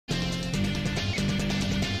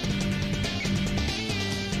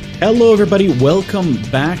Hello everybody, welcome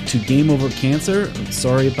back to Game Over Cancer.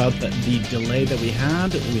 Sorry about the delay that we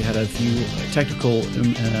had. We had a few technical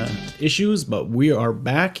issues, but we are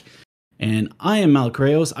back. And I am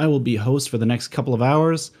Malcreos. I will be host for the next couple of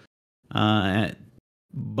hours. But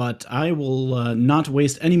I will not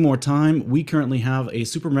waste any more time. We currently have a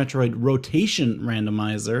Super Metroid Rotation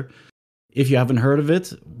Randomizer. If you haven't heard of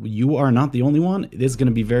it, you are not the only one. It is going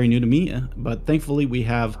to be very new to me, but thankfully we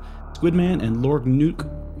have Squidman and Lord Nuke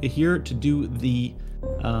here to do the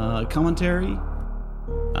commentary.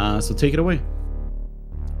 So take it away.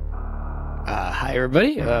 Hi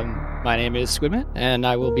everybody, my name is Squidman, and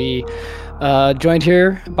I will be joined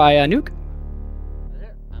here by Nuke.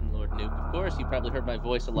 I'm Lord Nuke, of course. You probably heard my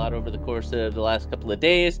voice a lot over the course of the last couple of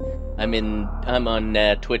days. I'm on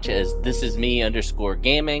Twitch as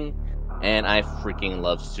thisisme_gaming, and I freaking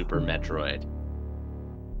love Super Metroid.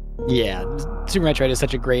 Yeah, Super Metroid is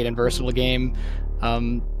such a great and versatile game.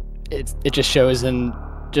 It just shows in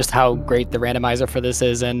just how great the randomizer for this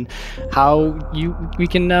is, and how we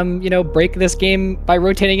can break this game by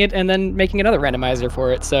rotating it and then making another randomizer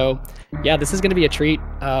for it. So yeah, this is going to be a treat.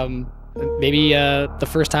 Maybe the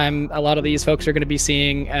first time a lot of these folks are going to be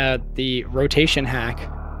seeing the rotation hack.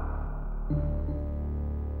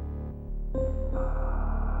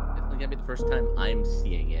 Definitely gonna be the first time I'm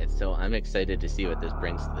seeing it, so I'm excited to see what this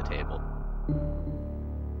brings to the table.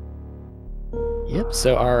 Yep,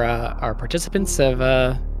 so our participants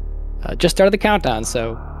have just started the countdown,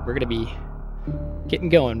 so we're going to be getting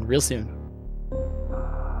going real soon.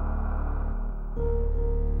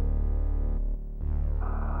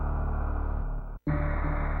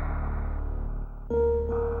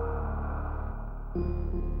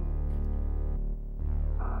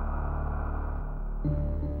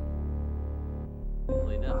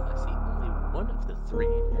 Funnily enough, I see only one of the three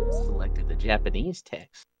has selected the Japanese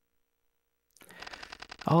text.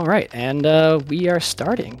 All right, and we are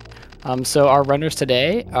starting. So our runners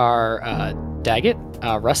today are Dagit,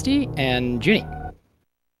 Rusty, and Junie.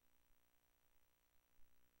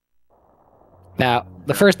 Now,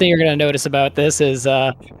 the first thing you're going to notice about this is,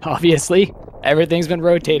 obviously, everything's been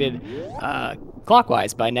rotated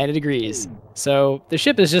clockwise by 90 degrees. So the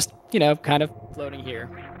ship is just, kind of floating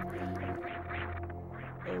here.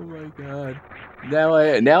 Oh my god. Now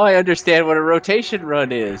I understand what a rotation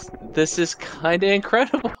run is. This is kind of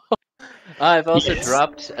incredible. I've also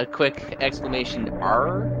dropped a quick exclamation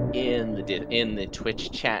R in the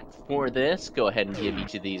Twitch chat for this. Go ahead and give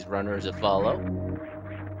each of these runners a follow.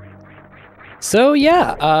 So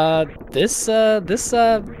yeah, this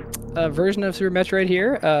version of Super Metroid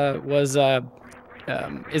here is a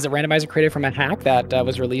randomizer created from a hack that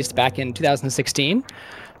was released back in 2016.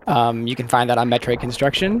 You can find that on Metroid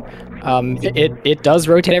Construction. It does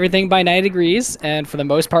rotate everything by 90 degrees, and for the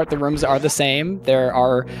most part, the rooms are the same. There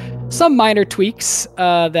are some minor tweaks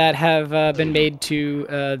that have been made to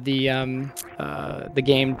the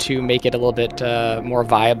game to make it a little bit more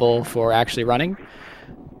viable for actually running.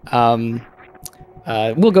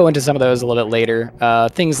 We'll go into some of those a little bit later.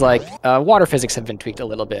 Things like water physics have been tweaked a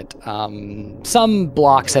little bit. Some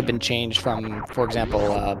blocks have been changed from, for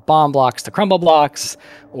example, bomb blocks to crumble blocks,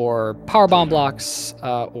 or power bomb blocks,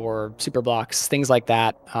 or super blocks, things like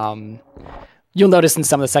that. You'll notice in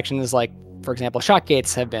some of the sections, like, for example, shot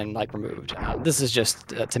gates have been removed. This is just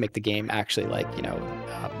to make the game actually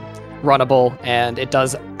runnable, and it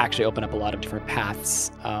does actually open up a lot of different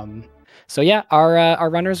paths. So yeah, our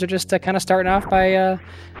runners are just kind of starting off by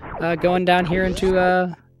going down here into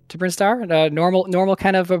Brinstar. Normal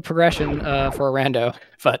kind of a progression for a rando,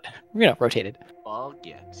 but rotated. All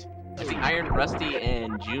get. I see ironrusty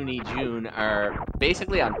and jooniejoone are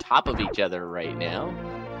basically on top of each other right now,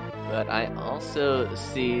 but I also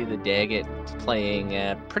see the thedagit playing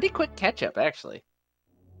pretty quick catch up actually.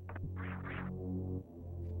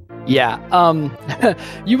 Yeah,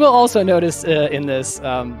 you will also notice in this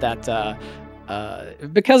that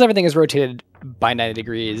because everything is rotated by 90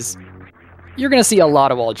 degrees, you're going to see a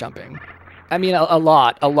lot of wall jumping. I mean, a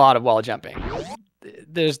lot of wall jumping.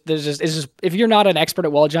 It's just if you're not an expert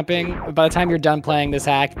at wall jumping, by the time you're done playing this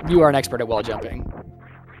hack, you are an expert at wall jumping.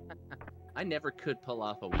 I never could pull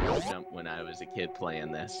off a wall jump when I was a kid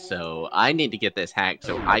playing this, so I need to get this hack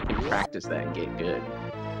so I can practice that and get good.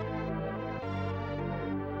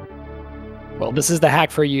 Well, this is the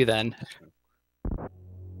hack for you then.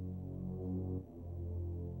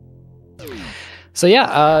 So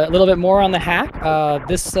yeah, a little bit more on the hack.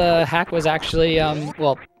 This hack was actually, the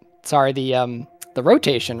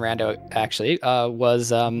rotation rando actually was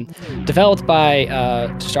developed by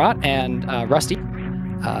Strat and Rusty.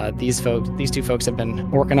 These two folks have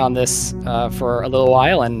been working on this for a little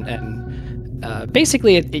while, and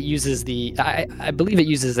basically it uses the I believe it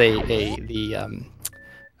uses the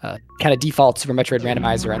kind of default Super Metroid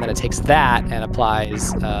Randomizer, and then it takes that and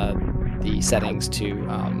applies the settings to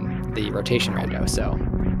the rotation rando. So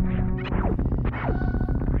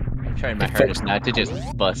I'm trying my hardest not to just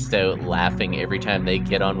bust out laughing every time they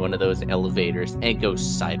get on one of those elevators and go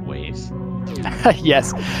sideways.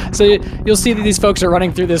 Yes. So you'll see that these folks are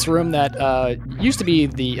running through this room that used to be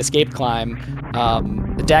the escape climb.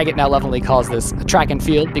 The Daggett now lovingly calls this a track and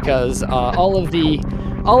field because all of the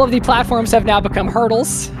platforms have now become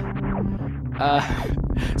hurdles.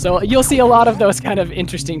 So you'll see a lot of those kind of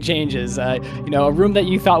interesting changes. A room that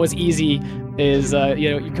you thought was easy is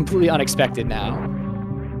completely unexpected now.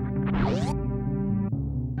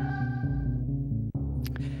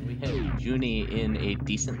 Joonie in a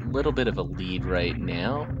decent little bit of a lead right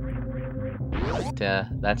now.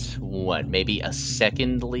 But that's what, maybe a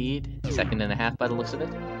second and a half by the looks of it?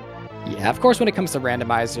 Yeah, of course, when it comes to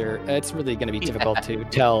randomizer, it's really going to be difficult to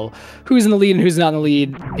tell who's in the lead and who's not in the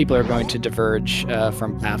lead. People are going to diverge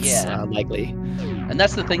from paths, likely. And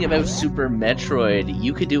that's the thing about Super Metroid.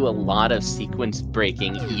 You could do a lot of sequence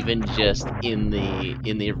breaking even just in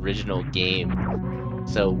the original game.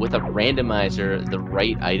 So with a randomizer, the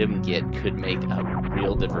right item get could make a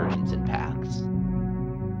real divergence in paths.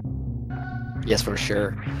 Yes, for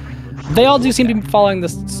sure. They all do seem to be following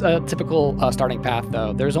this typical starting path,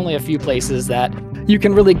 though. There's only a few places that you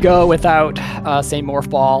can really go without, say, Morph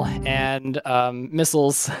Ball and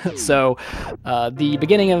missiles. So the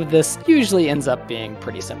beginning of this usually ends up being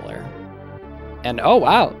pretty similar. And oh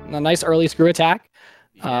wow, a nice early screw attack.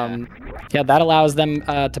 Yeah, that allows them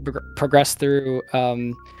to progress through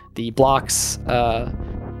the blocks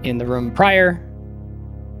in the room prior,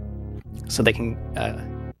 so they can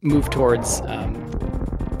move towards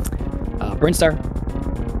Brinstar.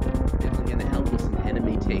 Definitely gonna help with some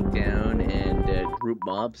enemy takedown and group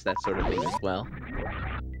mobs, that sort of thing as well.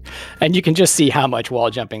 And you can just see how much wall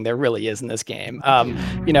jumping there really is in this game.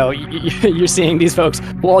 You're seeing these folks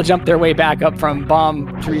wall jump their way back up from Bomb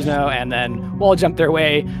Turismo, and then wall jump their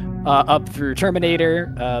way up through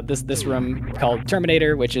Terminator. This room called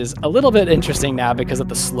Terminator, which is a little bit interesting now because of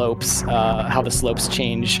the slopes, how the slopes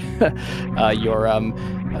change your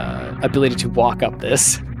ability to walk up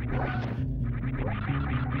this.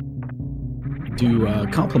 To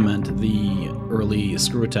complement the early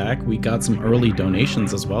screw attack, we got some early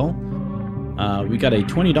donations as well. We got a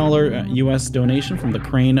 $20 US donation from the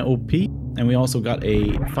Crane OP, and we also got a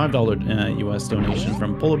 $5 US donation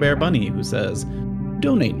from Polar Bear Bunny, who says,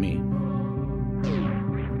 "Donate me."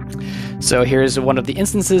 So here's one of the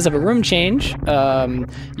instances of a room change.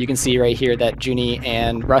 You can see right here that Joonie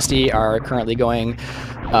and Rusty are currently going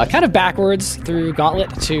kind of backwards through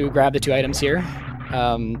Gauntlet to grab the two items here.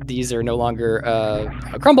 These are no longer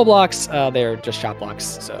crumble blocks, they're just shot blocks,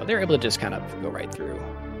 so they're able to just kind of go right through.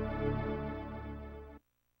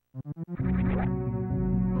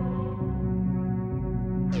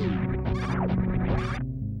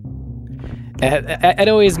 It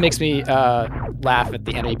always makes me laugh at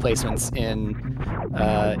the enemy placements in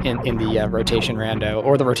the rotation rando,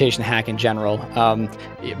 or the rotation hack in general,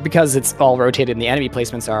 because it's all rotated and the enemy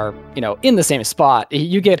placements are in the same spot.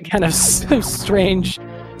 You get kind of some strange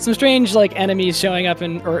like enemies showing up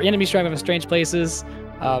or enemies showing up in strange places.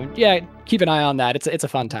 Yeah, keep an eye on that. It's a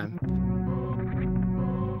fun time.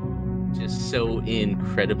 Just so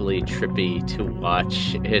incredibly trippy to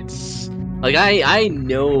watch. It's like I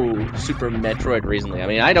know Super Metroid recently. I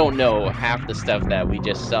mean, I don't know half the stuff that we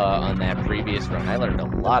just saw on that previous run. I learned a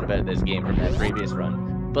lot about this game from that previous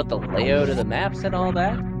run. But the layout of the maps and all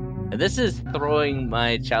that, and this is throwing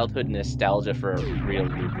my childhood nostalgia for a real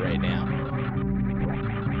loop right now.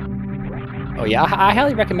 Oh yeah, I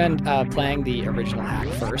highly recommend playing the original hack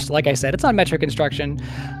first. Like I said, it's on Metro Construction.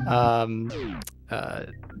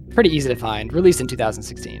 Pretty easy to find. Released in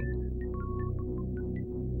 2016.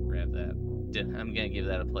 I'm gonna give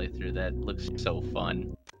that a playthrough. That looks so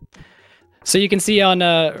fun. So you can see on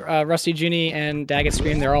Rusty, Joonie, and Daggett's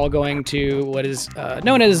screen, they're all going to what is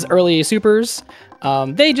known as early supers.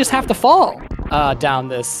 They just have to fall down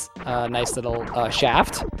this nice little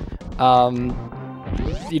shaft.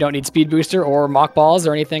 You don't need speed booster or mock balls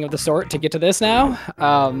or anything of the sort to get to this now.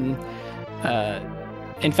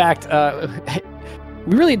 In fact,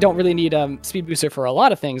 we really don't need speed booster for a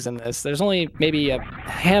lot of things in this. There's only maybe a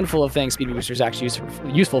handful of things speed booster is actually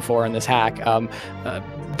useful for in this hack.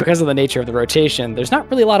 Because of the nature of the rotation, there's not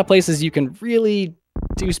really a lot of places you can really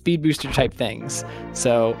do speed booster type things.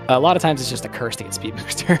 So a lot of times it's just a curse to get speed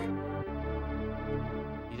booster.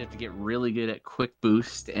 You'd have to get really good at quick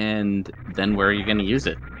boost, and then where are you going to use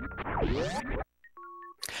it?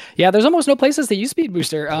 Yeah, there's almost no places to use Speed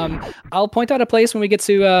Booster. I'll point out a place when we get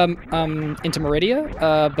to into Meridia,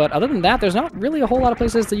 but other than that, there's not really a whole lot of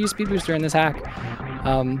places to use Speed Booster in this hack.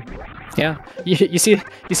 Yeah, you see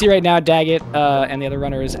right now Daggett and the other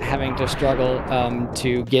runners having to struggle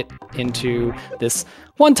to get into this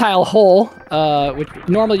one tile hole, which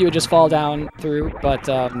normally you would just fall down through, but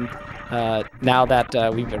now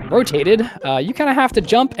that we've been rotated, you kind of have to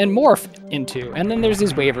jump and morph into, and then there's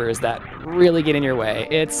these waivers that really get in your way.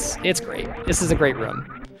 It's great. This is a great room.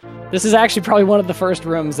 This is actually probably one of the first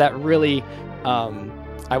rooms that really,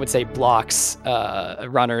 I would say, blocks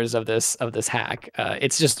runners of this hack.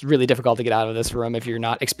 It's just really difficult to get out of this room if you're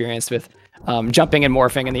not experienced with jumping and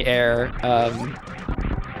morphing in the air.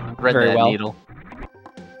 Read very that well. needle.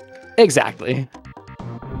 Exactly.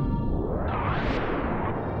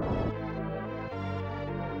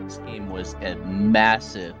 This game was a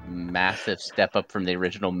massive, massive step up from the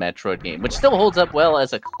original Metroid game, which still holds up well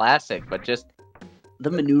as a classic, but just the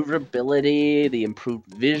maneuverability, the improved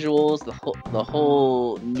visuals, the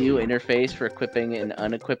whole new interface for equipping and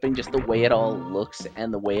unequipping, just the way it all looks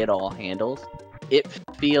and the way it all handles, it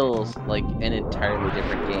feels like an entirely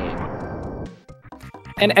different game.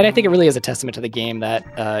 And I think it really is a testament to the game that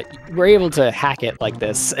we're able to hack it like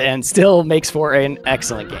this and still makes for an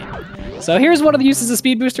excellent game. So here's one of the uses of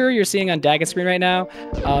Speed Booster you're seeing on Daggett's screen right now.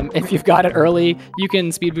 If you've got it early, you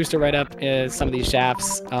can Speed Booster right up some of these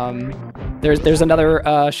shafts. There's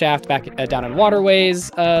another shaft back down in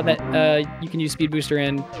Waterways that you can use Speed Booster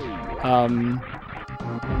in.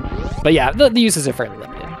 But yeah, the uses are fairly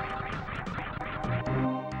limited.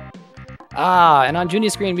 And on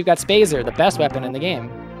Junior's screen, we've got Spazer, the best weapon in the game.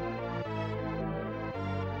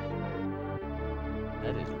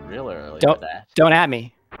 That is real early for that. Don't at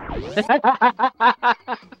me.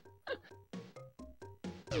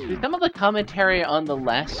 Some of the commentary on the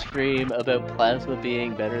last stream about Plasma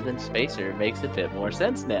being better than Spacer makes a bit more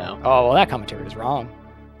sense now. Oh, well, that commentary is wrong.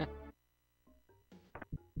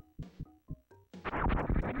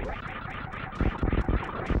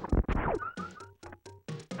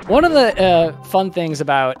 One of the fun things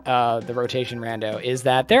about the rotation rando is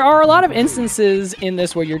that there are a lot of instances in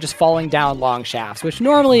this where you're just falling down long shafts, which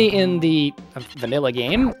normally in the vanilla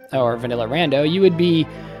game or vanilla rando, you would be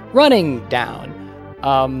running down.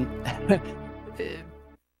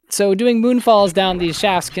 So doing moonfalls down these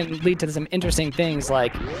shafts can lead to some interesting things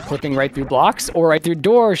like clipping right through blocks or right through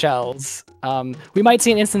door shells. We might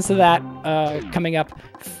see an instance of that coming up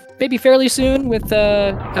maybe fairly soon with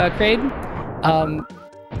Kraid.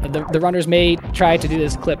 The runners may try to do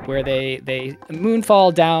this clip where they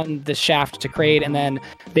moonfall down the shaft to Kraid, and then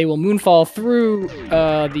they will moonfall through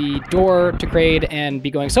the door to Kraid and be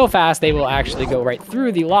going so fast they will actually go right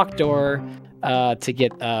through the locked door to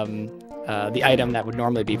get the item that would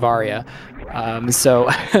normally be Varia. So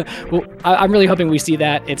well, I'm really hoping we see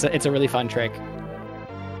that. It's a really fun trick.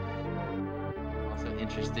 Also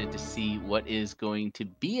interested to see what is going to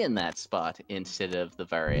be in that spot instead of the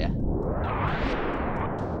Varia.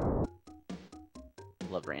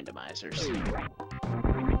 Love randomizers.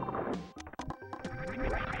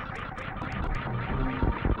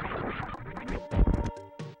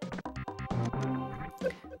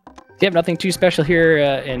 They have nothing too special here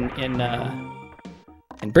in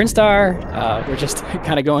Brinstar. We're just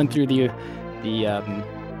kind of going through the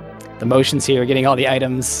motions here, getting all the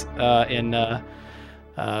items in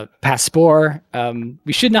past Spore.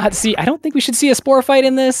 We should not see. I don't think we should see a Spore fight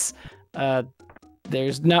in this.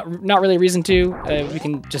 There's not really a reason to. We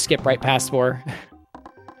can just skip right past Spore. Yeah,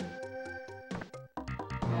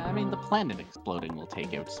 I mean, the planet exploding will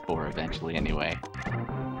take out Spore eventually anyway.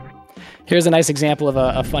 Here's a nice example of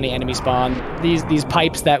a funny enemy spawn. These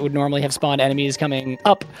pipes that would normally have spawned enemies coming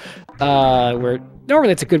up, where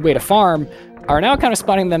normally it's a good way to farm, are now kind of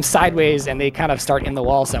spawning them sideways, and they kind of start in the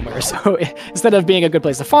wall somewhere. So instead of being a good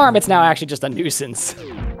place to farm, it's now actually just a nuisance.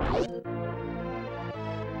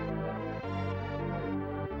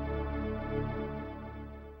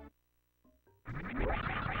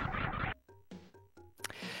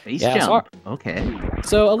 Base jump. Okay.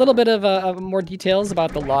 So a little bit of more details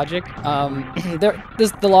about the logic.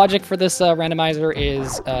 The logic for this randomizer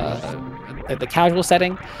is the casual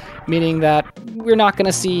setting, meaning that we're not going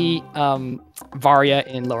to see Varia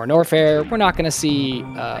in Lower Norfair. We're not going to see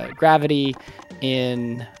Gravity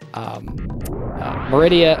in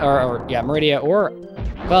Meridia, Meridia, or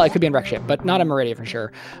well, it could be in Wreckship, but not in Meridia for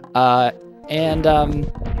sure.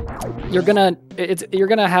 You're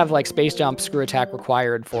gonna have like space jump, screw attack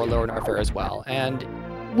required for Lower Norfair as well, and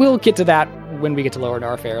we'll get to that when we get to Lower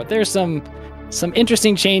Norfair. There's some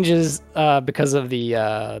interesting changes because of the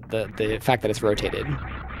fact that it's rotated.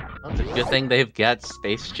 Well, it's a good thing they've got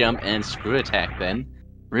space jump and screw attack then.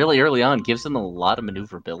 Really early on, gives them a lot of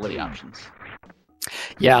maneuverability options.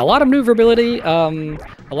 Yeah, a lot of maneuverability, a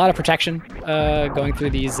lot of protection going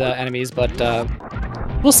through these enemies, but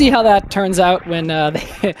we'll see how that turns out when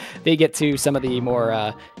they get to some of the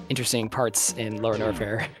more interesting parts in Lower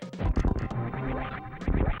Norfair.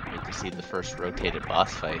 Wait to see the first rotated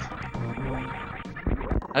boss fight.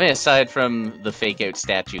 I mean, aside from the fake-out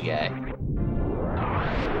statue guy.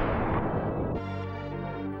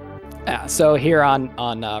 So here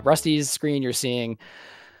on Rusty's screen, you're seeing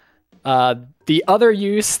the other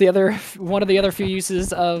one of the other few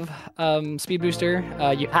uses of Speed Booster.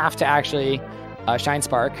 You have to actually Shine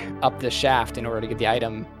Spark up the shaft in order to get the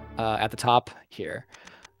item at the top here.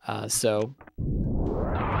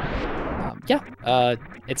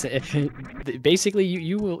 Basically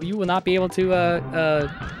you will not be able to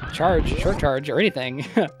short charge or anything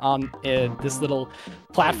on this little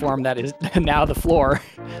platform that is now the floor.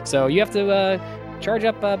 So you have to charge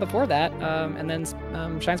up before that, and then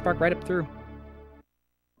Shine Spark right up through.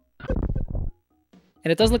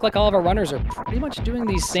 And it does look like all of our runners are pretty much doing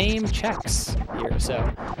these same checks here.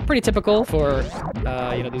 So pretty typical for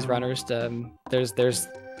these runners. There's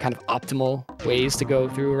kind of optimal ways to go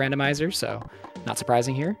through a randomizer, so not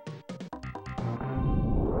surprising here.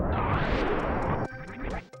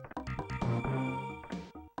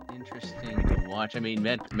 Interesting to watch. I mean,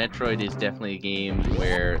 Metroid is definitely a game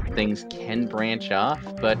where things can branch off,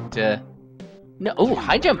 but no. Oh,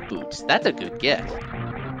 high jump boots. That's a good get.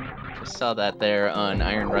 Just saw that there on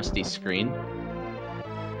Iron Rusty's screen.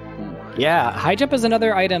 Yeah, high jump is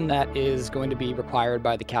another item that is going to be required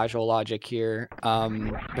by the casual logic here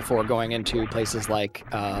before going into places like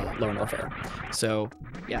Lower Norfair. So,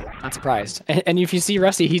 yeah, not surprised. And if you see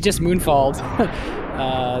Rusty, he just moonfalled,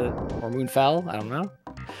 or moonfell, I don't know,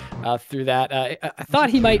 through that. I thought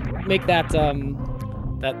he might make that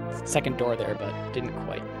that second door there, but didn't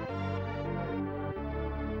quite.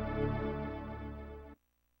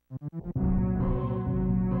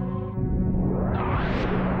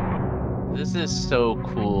 This is so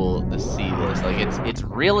cool to see this. Like, it's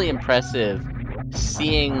really impressive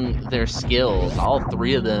seeing their skills, all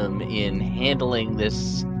three of them, in handling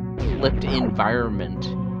this flipped environment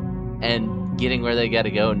and getting where they gotta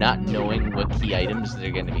go, not knowing what key items they're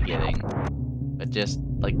gonna be getting, but just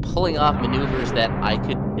like pulling off maneuvers that I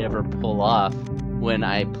could never pull off when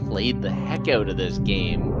I played the heck out of this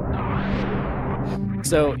game.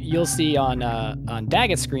 So you'll see on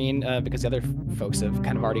Dagit's screen, because the other folks have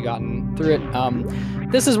kind of already gotten through it,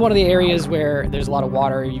 this is one of the areas where there's a lot of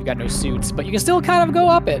water, you've got no suits, but you can still kind of go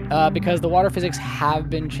up it, because the water physics have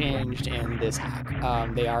been changed in this hack.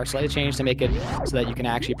 They are slightly changed to make it so that you can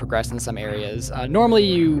actually progress in some areas. Normally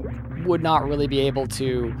you would not really be able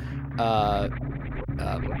to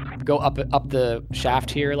go up the shaft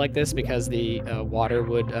here like this, because the water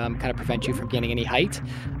would kind of prevent you from gaining any height.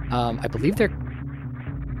 I believe they're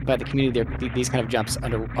by the community, these kind of jumps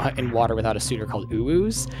in water without a suit are called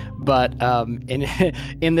uwus. But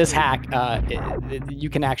in this hack, you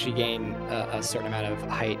can actually gain a certain amount of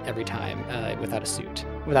height every time without a suit,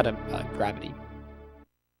 without a gravity.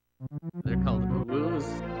 They're called uwus?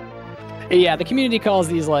 Yeah, the community calls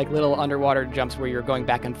these like little underwater jumps where you're going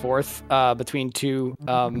back and forth between two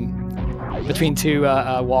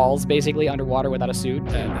walls, basically underwater without a suit.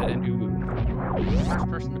 An uwu. First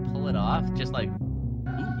person to pull it off, just like.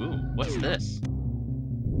 What's this?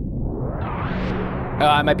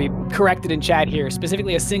 I might be corrected in chat here.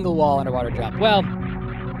 Specifically a single wall underwater jump. Well,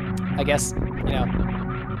 I guess,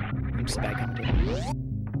 I'm just a bad commentator.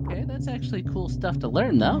 Okay, that's actually cool stuff to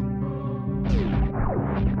learn, though.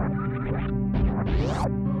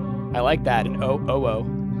 I like that. An oh.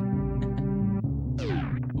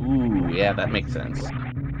 Ooh, yeah, that makes sense.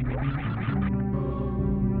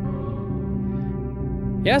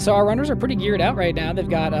 Yeah, so our runners are pretty geared out right now. They've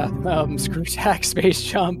got screw attack, space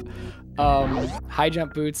jump, high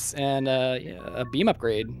jump boots, and a beam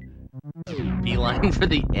upgrade. Beeline for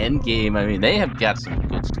the end game. I mean, they have got some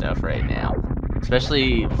good stuff right now.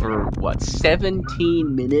 Especially for,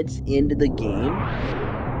 17 minutes into the game?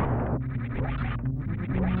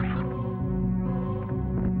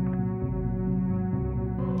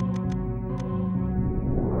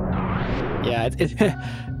 Yeah,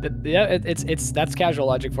 that's casual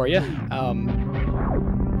logic for you.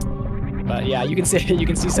 But yeah, you can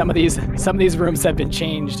see some of these rooms have been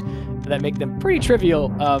changed that make them pretty trivial.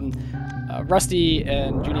 Rusty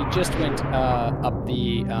and Junie just went up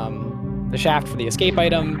the shaft for the escape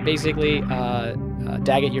item. Basically,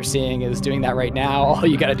 Dagit, you're seeing, is doing that right now. All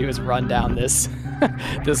you got to do is run down this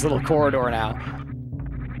this little corridor now.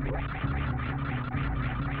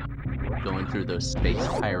 going through those space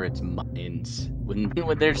pirates' minds when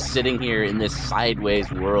they're sitting here in this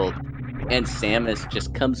sideways world, and Samus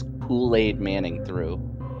just comes Kool-Aid Manning through.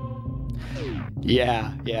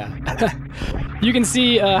 Yeah. You can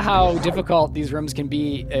see how difficult these rooms can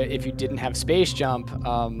be if you didn't have space jump.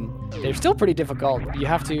 They're still pretty difficult. You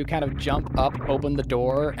have to kind of jump up, open the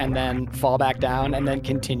door, and then fall back down, and then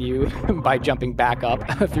continue by jumping back up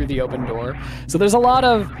through the open door. So there's a lot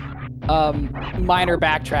of minor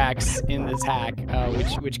backtracks in this hack,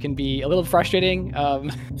 which can be a little frustrating.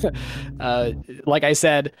 Like I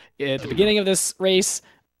said at the beginning of this race,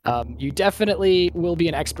 you definitely will be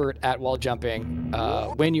an expert at wall jumping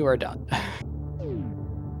when you are done.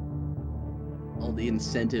 All the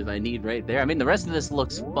incentive I need right there. I mean, the rest of this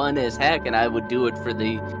looks fun as heck, and I would do it for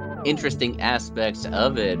the interesting aspects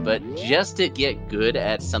of it, but just to get good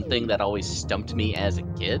at something that always stumped me as a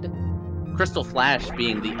kid, Crystal Flash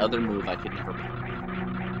being the other move I could never play.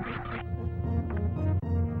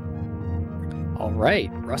 All right,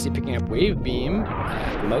 Rusty picking up Wave Beam,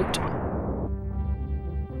 Moat.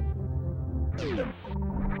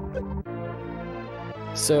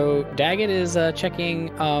 So Daggett is checking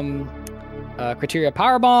criteria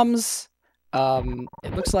power bombs.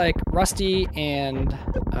 It looks like Rusty and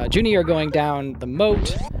Junie are going down the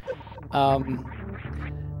moat.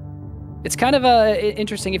 It's kind of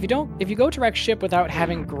interesting. If you go to wreck ship without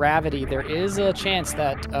having gravity, there is a chance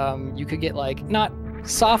that you could get like not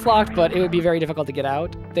soft locked, but it would be very difficult to get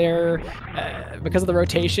out. There, because of the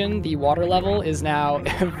rotation, the water level is now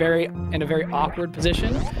in a very awkward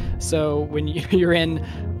position. So when you're in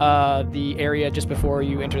the area just before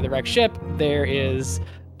you enter the wreck ship, there is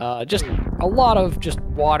just a lot of just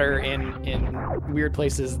water in weird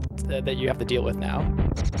places that you have to deal with now.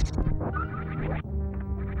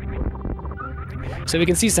 So we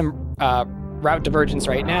can see some route divergence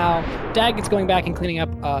right now. Daggett's going back and cleaning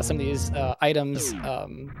up some of these items,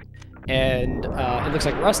 and it looks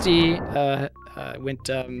like Rusty went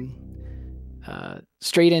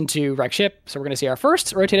straight into wreck ship. So we're going to see our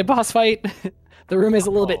first rotated boss fight. The room is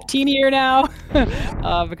a little bit teenier now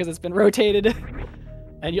because it's been rotated,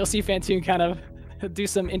 and you'll see Phantoon kind of do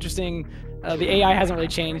some interesting. The AI hasn't really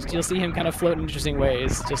changed. You'll see him kind of float in interesting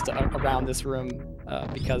ways just around this room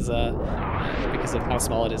because of how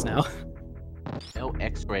small it is now. No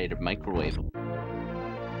X-ray to microwave.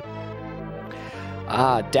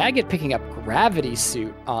 Daggett picking up Gravity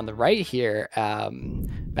Suit on the right here.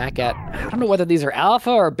 Back at, I don't know whether these are alpha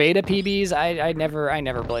or beta PBs. I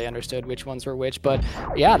never really understood which ones were which, but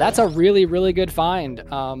yeah, that's a really, really good find.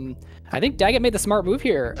 I think Daggett made the smart move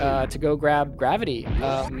here to go grab Gravity,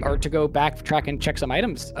 or to go backtrack and check some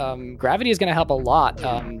items. Gravity is going to help a lot.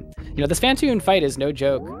 You know, this Phantoon fight is no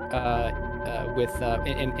joke with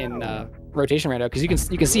in Rotation Rando, because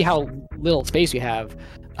you can see how little space you have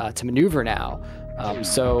to maneuver now.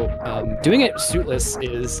 So doing it suitless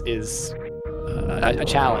is a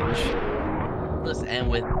challenge. Listen, and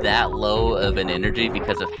with that low of an energy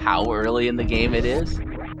because of how early in the game it is,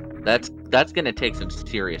 that's gonna take some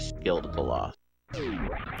serious skill to pull off.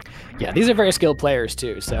 Yeah, these are very skilled players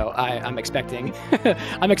too, so I'm expecting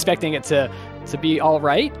I'm expecting it to be all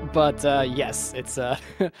right. But yes, it's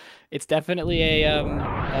it's definitely a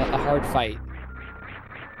hard fight.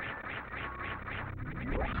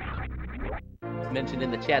 Mentioned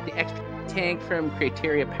in the chat, the extra tank from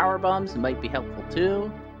Criteria Power Bombs might be helpful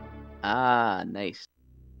too. Ah, nice.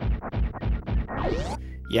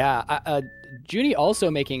 Yeah, Junie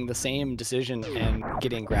also making the same decision and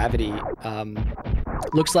getting Gravity.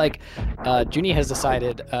 Looks like Junie has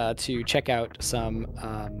decided to check out some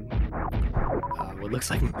what looks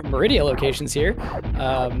like Meridia locations here.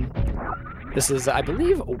 This is, I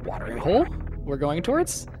believe, a watering hole we're going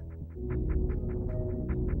towards.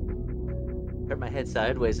 Turn my head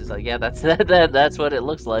sideways. It's like, yeah, that's what it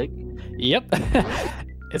looks like. Yep.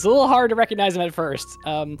 It's a little hard to recognize him at first.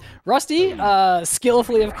 Rusty,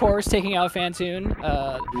 skillfully, of course, taking out Phantoon.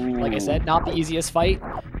 Like I said, not the easiest fight.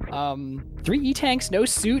 3 E-tanks, no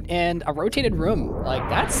suit, and a rotated room. Like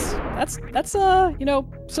that's you know,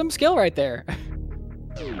 some skill right there.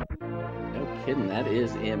 No kidding, that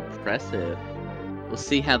is impressive. We'll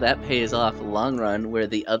see how that pays off long run, where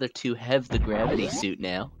the other two have the gravity suit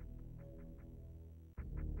now.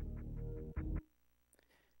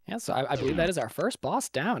 Yeah, so I believe that is our first boss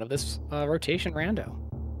down of this rotation rando.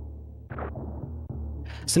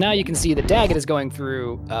 So now you can see that Daggett is going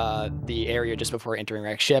through the area just before entering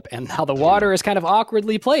wreck ship, and how the water is kind of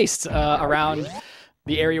awkwardly placed around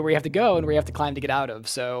the area where you have to go and where you have to climb to get out of.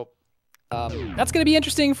 So that's going to be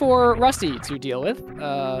interesting for Rusty to deal with.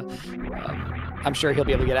 I'm sure he'll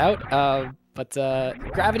be able to get out. But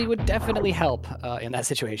gravity would definitely help in that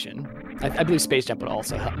situation. I believe space jump will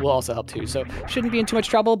also help too. So shouldn't be in too much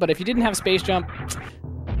trouble. But if you didn't have space jump,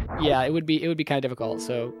 yeah, it would be kind of difficult.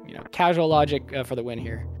 So casual logic for the win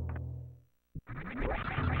here.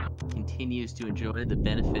 Continues to enjoy the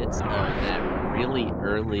benefits of that really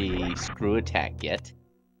early screw attack get.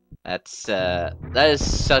 That is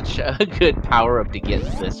such a good power up to get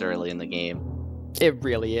this early in the game. It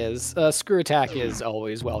really is. Screw attack is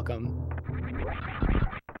always welcome.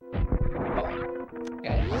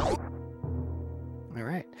 Okay. All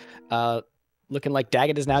right. Looking like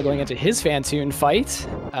Daggett is now going into his Phantoon fight.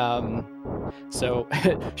 So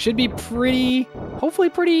should be hopefully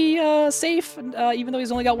pretty safe, even though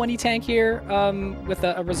he's only got 1 E-tank here with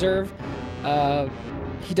a reserve.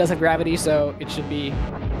 He does have gravity, so it should be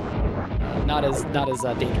not as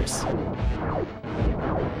dangerous.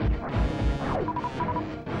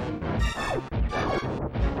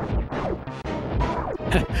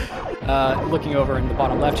 Looking over in the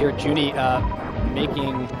bottom left here, Joonie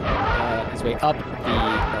making his way up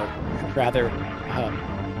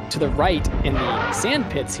to the right in the sand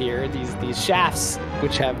pits here. These shafts,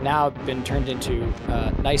 which have now been turned into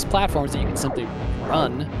nice platforms that you can simply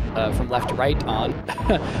run from left to right on,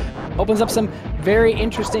 opens up some very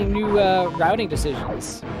interesting new routing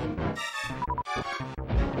decisions.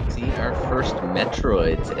 See our first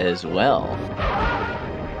Metroids as well.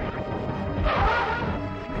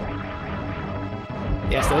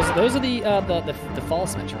 Yes, those are the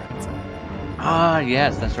false Metroids. Ah,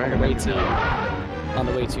 yes, that's right. On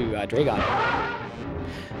the way to Dragon.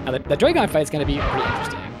 Now the Dragon fight is going to be pretty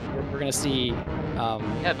interesting. We're going to see. We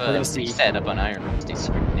have a reset up on ironrusty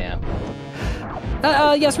screen now.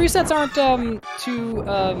 Yes, resets aren't too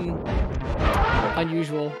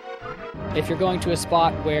unusual. If you're going to a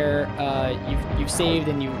spot where you've saved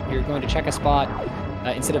and you're going to check a spot,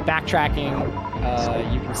 instead of backtracking,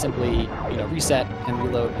 you can simply reset and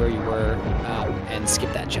reload where you were and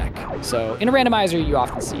skip that check. So in a randomizer, you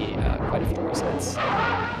often see quite a few resets.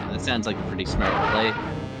 Yeah, that sounds like a pretty smart play.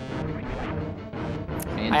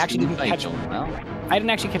 I actually didn't catch. I didn't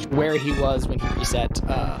actually catch where he was when he reset,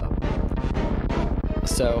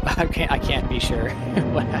 so I can't be sure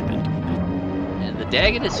what happened. And the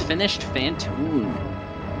Daggett is finished Phantoon.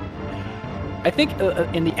 I think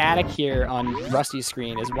in the attic here on Rusty's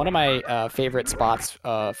screen is one of my favorite spots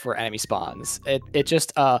for enemy spawns. It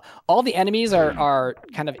just all the enemies are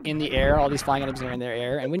kind of in the air. All these flying enemies are in their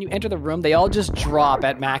air, and when you enter the room, they all just drop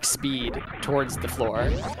at max speed towards the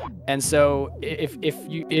floor. And so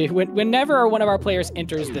whenever one of our players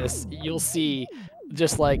enters this, you'll see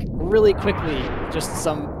just like really quickly, just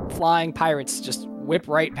some flying pirates just whip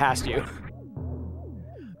right past you.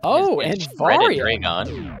 Oh, and Varia.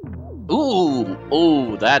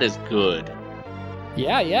 Ooh, that is good.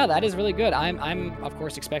 Yeah, that is really good. I'm of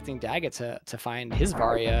course expecting Daggett to find his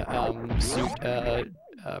Varia suit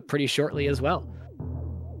pretty shortly as well.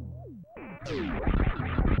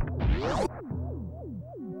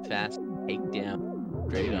 Fast takedown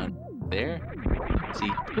Dragon there.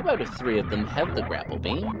 See, 2 out of 3 of them have the grapple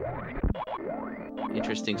beam.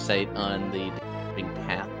 Interesting sight on the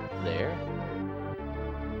path there.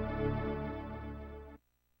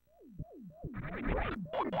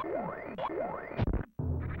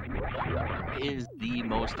 Is the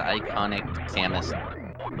most iconic Samus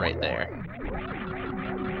right there.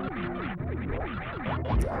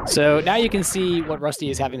 So now you can see what Rusty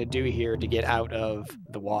is having to do here to get out of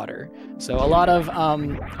the water. So a lot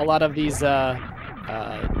of these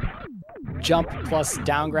jump plus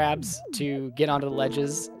down grabs to get onto the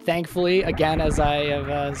ledges. Thankfully, again, as I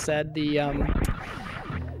have said, the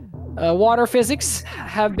water physics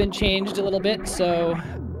have been changed a little bit, so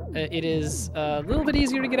it is a little bit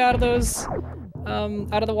easier to get out of those,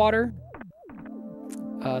 out of the water.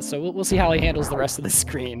 So we'll see how he handles the rest of the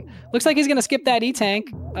screen. Looks like he's going to skip that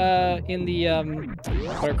E-tank in the,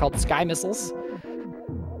 what are called sky missiles.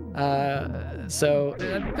 So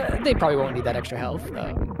they probably won't need that extra health,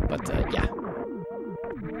 but yeah.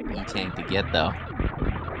 E-tank to get, though.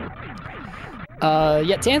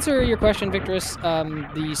 Yeah, to answer your question, Victorus,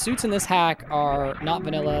 the suits in this hack are not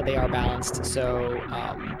vanilla, they are balanced, so,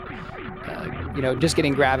 just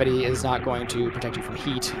getting gravity is not going to protect you from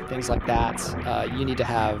heat, things like that. You need to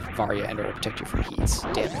have Varia in order to protect you from heat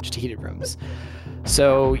damage to heated rooms.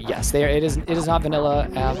 So, yes, it is not vanilla,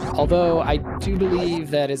 although I do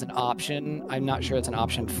believe that is an option. I'm not sure it's an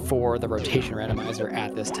option for the rotation randomizer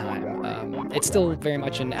at this time. It's still very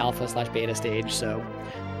much in alpha/beta stage, so...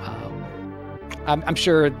 I'm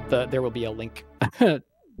sure there will be a link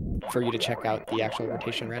for you to check out the actual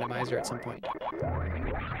rotation randomizer at some point.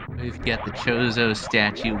 We've got the Chozo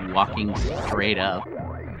statue walking straight up.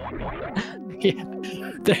 Yeah,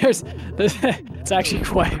 it's actually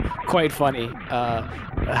quite funny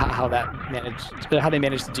how they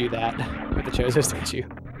managed to do that with the Chozo statue.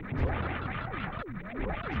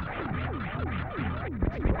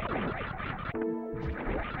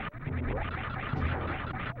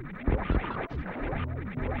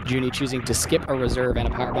 Junie choosing to skip a reserve and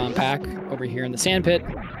a power bomb pack over here in the sand pit.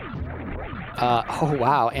 Oh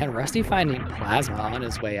wow, and Rusty finding plasma on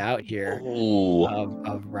his way out here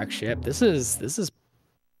of wreck ship. This is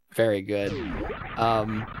very good.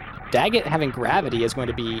 Daggett having gravity is going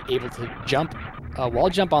to be able to jump, wall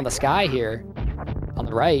jump on the sky here on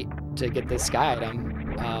the right to get this sky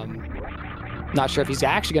item. Not sure if he's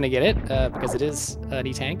actually going to get it because it is an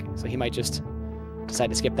E-tank, so he might just decide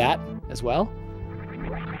to skip that as well.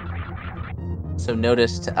 So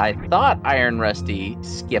noticed, I thought Iron Rusty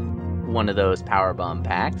skipped one of those power bomb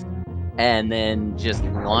packs and then just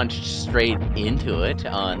launched straight into it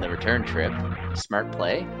on the return trip. Smart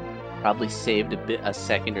play. Probably saved a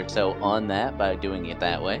second or so on that by doing it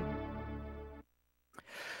that way.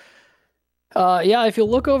 Yeah, if you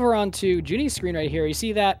look over onto Junie's screen right here, you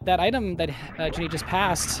see that item that Junie just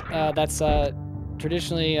passed. That's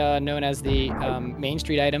traditionally known as the Main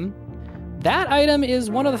Street item. That item is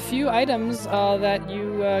one of the few items that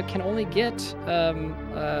you can only get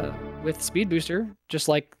with Speed Booster, just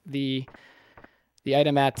like the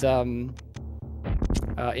item at in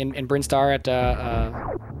Brinstar at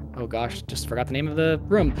oh gosh, just forgot the name of the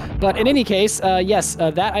room. But in any case, yes,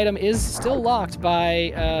 that item is still locked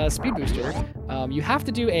by Speed Booster. You have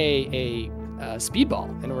to do a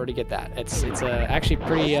speedball in order to get that. It's actually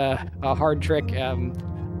pretty a hard trick.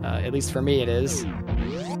 At least for me, it is.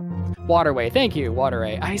 Waterway, thank you,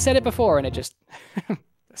 Waterway. I said it before and it just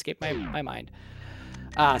escaped my mind.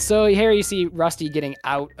 So here you see Rusty getting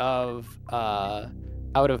out of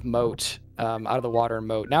moat, out of the water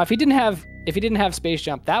moat. Now, if he didn't have space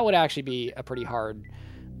jump, that would actually be a pretty hard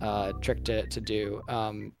trick to do.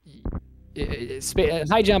 High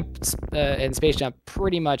jump and space jump,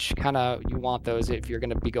 pretty much kind of you want those if you're going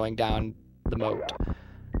to be going down the moat.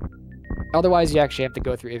 Otherwise, you actually have to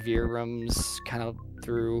go through Evere rooms, kind of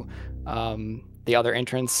through the other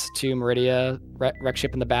entrance to Meridia, wreck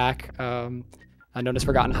ship in the back, known as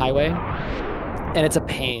Forgotten Highway. And it's a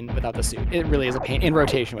pain without the suit. It really is a pain in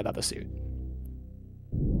rotation without the suit.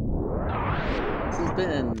 This has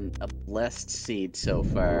been a blessed seed so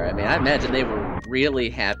far. I mean, I imagine they were really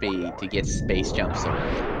happy to get space jump so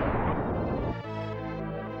early.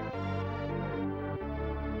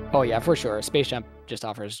 Oh yeah, for sure. Space jump just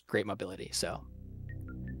offers great mobility, so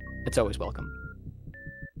it's always welcome.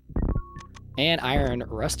 And Iron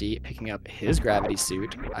Rusty picking up his gravity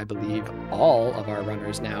suit. I believe all of our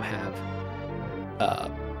runners now have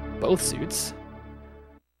both suits.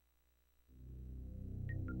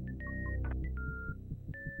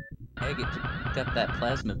 Hey, got that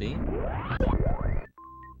plasma beam.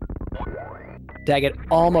 Daggett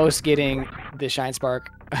almost getting the Shine Spark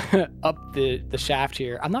up the shaft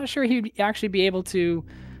here. I'm not sure he'd actually be able to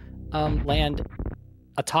land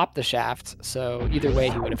atop the shaft, so either way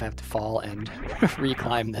he would have to fall and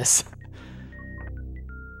reclimb this.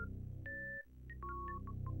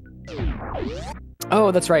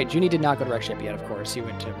 Oh, that's right. Junie did not go to wreck ship yet, of course. He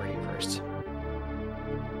went to Meridia first.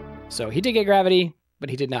 So he did get gravity, but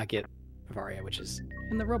he did not get Varia, which is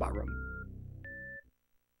in the robot room.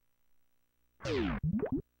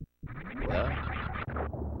 Yeah.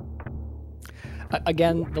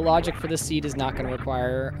 Again, the logic for this seed is not going to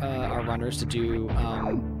require our runners to do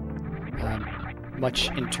much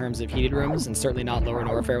in terms of heated rooms, and certainly not lower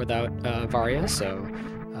Norfair without Varia, so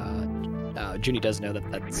Junie does know that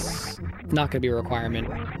that's not going to be a requirement.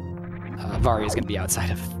 Varia is going to be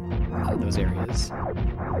outside of those areas.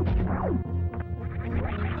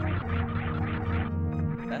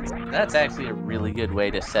 That's actually a really good way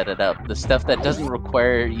to set it up. The stuff that doesn't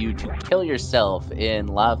require you to kill yourself in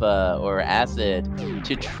lava or acid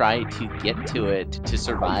to try to get to it to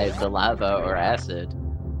survive the lava or acid.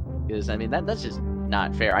 Because, I mean, that's just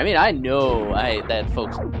not fair. I mean, I know that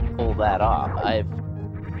folks pull that off. I've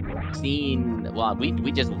seen, well,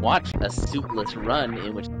 we just watched a suitless run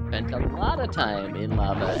in which we spent a lot of time in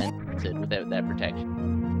lava and acid without that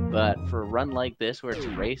protection. But for a run like this where it's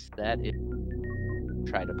a race, that is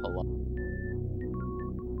try to pull up.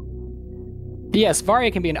 Yes, Varia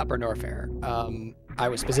can be an upper Norfair. I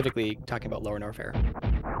was specifically talking about lower Norfair.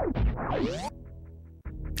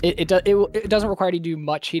 It doesn't require you to do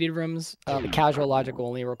much heated rooms. The casual logic will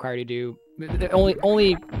only require you to do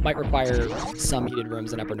only might require some heated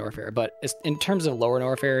rooms in Upper Norfair, but in terms of Lower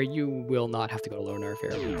Norfair, you will not have to go to Lower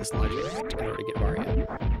Norfair with this logic in order to get Varia.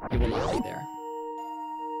 You will not be there.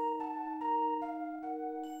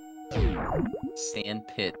 Sand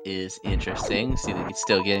pit is interesting. See that he's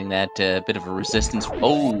still getting that bit of a resistance.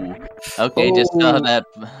 Oh, okay. Just saw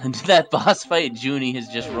that boss fight Junie has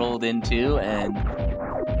just rolled into, and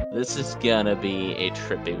this is gonna be a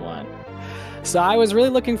trippy one. So I was really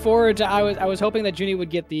looking forward to. I was hoping that Junie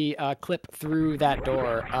would get the clip through that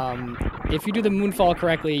door. If you do the moonfall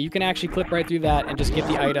correctly, you can actually clip right through that and just get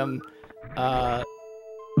the item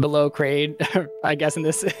below Kraid, I guess in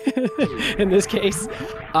this in this case,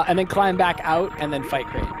 and then climb back out and then fight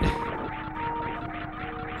Kraid.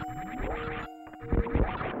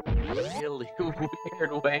 Really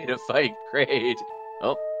weird way to fight Kraid.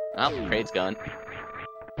 Oh, Kraid's gone.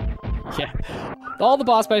 Yeah, all the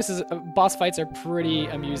boss fights are pretty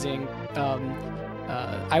amusing.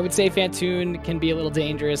 I would say Phantoon can be a little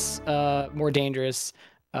dangerous, more dangerous.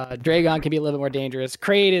 Dragon can be a little bit more dangerous.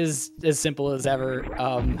 Kraid is as simple as ever.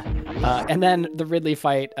 And then the Ridley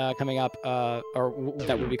fight coming up, or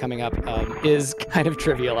that will be coming up, is kind of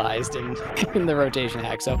trivialized in the rotation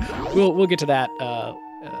hack. So we'll get to that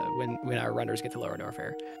when our runners get to Lower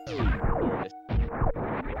Norfair.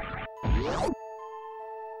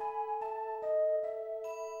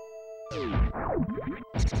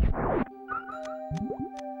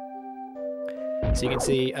 So you can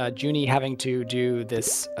see Junie having to do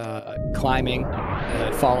this climbing,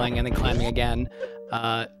 falling, and then climbing again.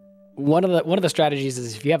 One of the strategies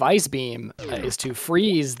is if you have Ice Beam, is to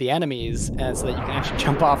freeze the enemies, and so that you can actually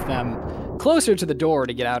jump off them closer to the door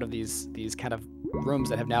to get out of these kind of rooms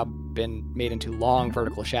that have now been made into long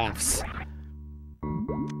vertical shafts.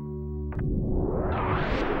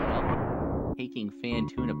 Taking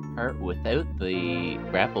Phantoon apart without the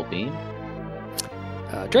grapple beam.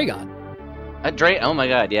 Dragon. Oh my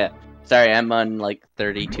god, yeah. Sorry, I'm on like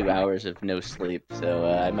 32 hours of no sleep, so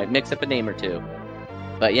I might mix up a name or two.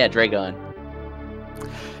 But yeah, Dragon.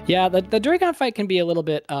 Yeah, the Dragon fight can be a little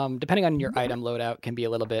bit, depending on your item loadout, can be a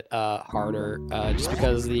little bit harder, just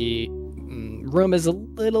because the room is a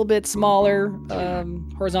little bit smaller,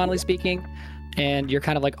 horizontally speaking, and you're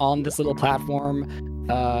kind of like on this little platform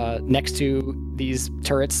next to these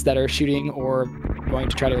turrets that are shooting or going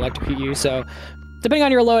to try to electrocute you. So depending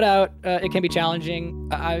on your loadout, it can be challenging.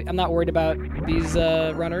 I'm not worried about these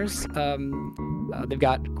runners. They've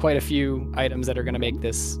got quite a few items that are going to make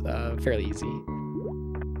this fairly easy.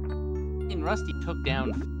 And Rusty took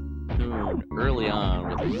down Phantoon early on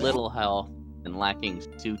with little health and lacking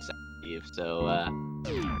suits, I believe. So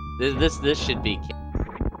this should be.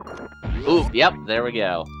 Ooh, yep, there we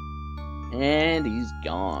go. And he's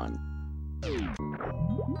gone.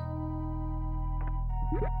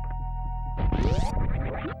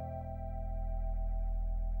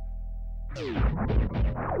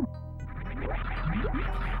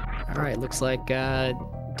 All right, looks like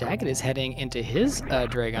Daggett is heading into his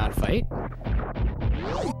Dragon fight.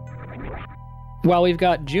 While we've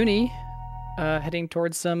got Junie heading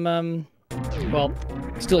towards some, well,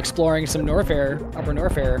 still exploring some Norfair, Upper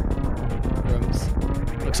Norfair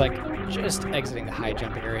rooms. Looks like just exiting the high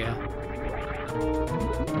jump area.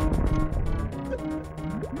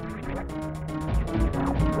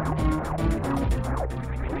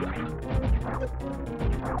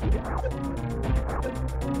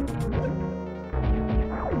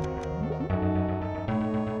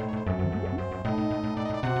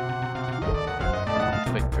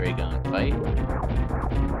 Quick Dragon fight.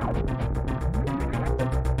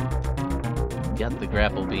 Got the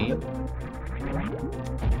grapple beam.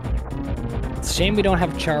 It's a shame we don't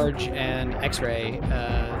have charge and X-ray,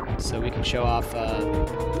 so we can show off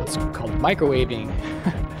what's called microwaving.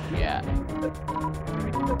 Yeah.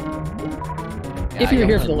 If you were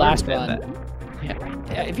here for the last run,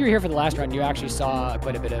 if you were here for the last run, you actually saw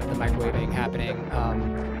quite a bit of the microwaving happening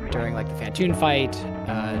during like the Phantoon fight,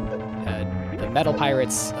 the metal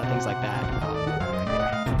pirates, things like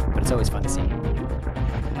that. But it's always fun to see.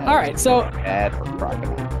 All right, so Bad for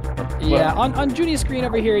crocodile. yeah, on Junie's screen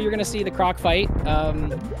over here, you're gonna see the Croc fight.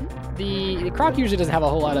 The Croc usually doesn't have a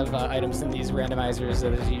whole lot of items in these randomizers. So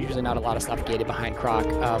there's usually not a lot of stuff gated behind Croc.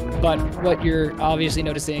 But what you're obviously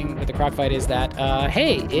noticing with the Croc fight is that,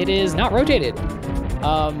 hey, it is not rotated.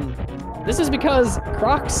 This is because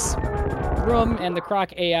Croc's room and the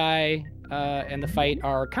Croc AI and the fight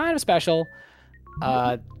are kind of special.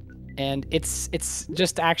 And it's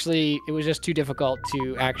just actually, it was just too difficult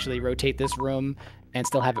to actually rotate this room and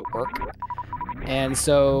still have it work. And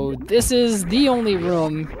so this is the only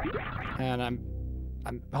room, and I'm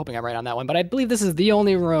hoping I'm right on that one, but I believe this is the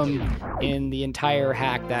only room in the entire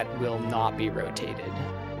hack that will not be rotated.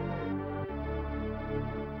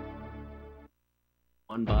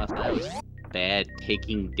 One boss that was bad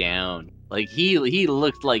taking down. Like, he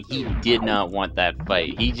looked like he did not want that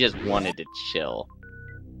fight. He just wanted to chill.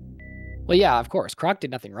 Well, yeah, of course. Croc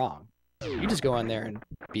did nothing wrong. You just go in there and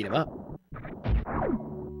beat him up.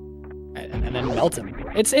 And then melt him.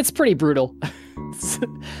 It's pretty brutal.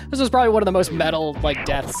 This was probably one of the most metal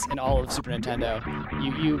deaths in all of Super Nintendo.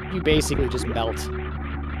 You basically just melt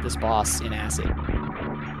this boss in acid.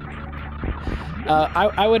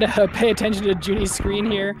 I would pay attention to Junie's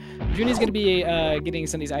screen here. Junie's going to be getting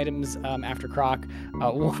some of these items after Croc.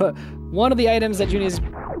 One of the items that Junie's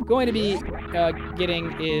going to be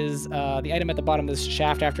getting is the item at the bottom of this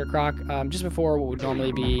shaft after Croc, just before what would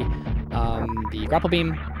normally be the grapple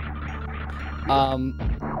beam.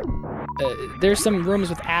 There's some rooms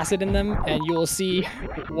with acid in them, and you will see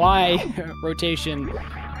why rotation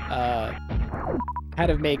kind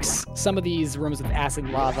of makes some of these rooms with acid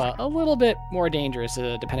and lava a little bit more dangerous,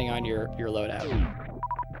 depending on your loadout.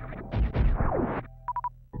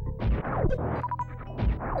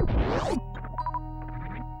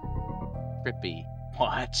 Trippy.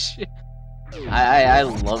 Watch. I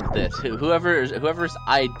love this. Whoever's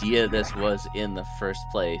idea this was in the first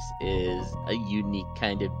place is a unique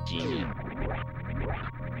kind of genius.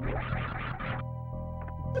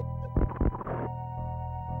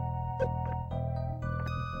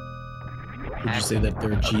 Would you say that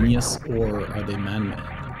they're genius, or are they mad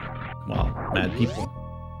people?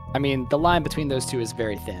 I mean, the line between those two is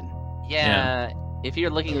very thin. Yeah. If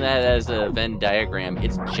you're looking at that as a Venn diagram,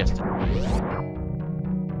 it's just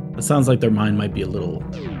It sounds like their mind might be a little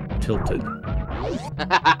tilted.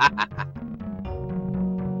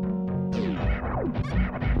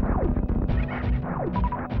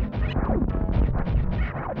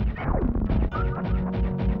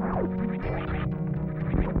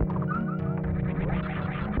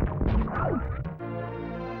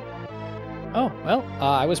 Oh, well,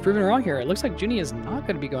 I was proven wrong here. It looks like Junie is not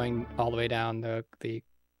going to be going all the way down the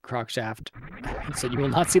Croc shaft, so you will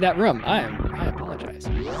not see that room. I apologize.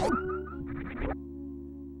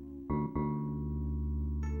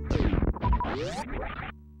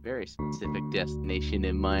 very specific destination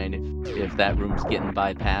in mind if that room's getting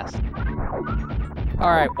bypassed.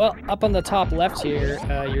 All right, well, up on the top left here,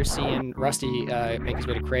 you're seeing Rusty make his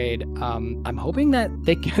way to Kraid. I'm hoping that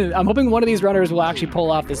I'm hoping one of these runners will actually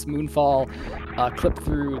pull off this moonfall, clip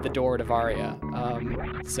through the door to Varia.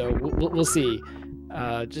 So we'll see.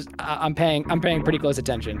 I'm paying pretty close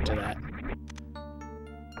attention to that.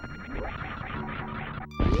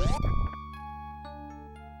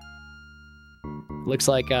 Looks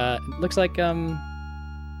like no.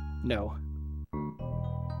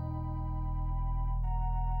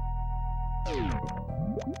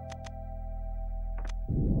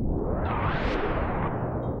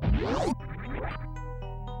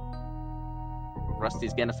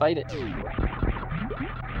 Rusty's gonna fight it.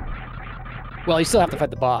 Well, you still have to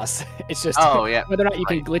fight the boss. It's just yeah, whether or not you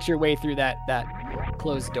can glitch your way through that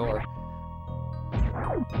closed door.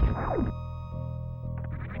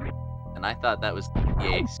 And I thought that was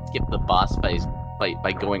skip the boss fight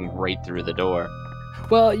by going right through the door.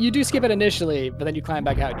 Well, you do skip it initially, but then you climb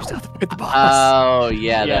back out and you still have to fight the boss. Oh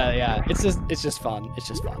yeah, yeah. It's just fun. It's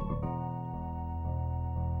just fun.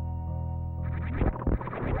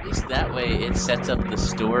 At least that way it sets up the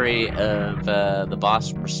story of the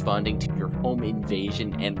boss responding to your home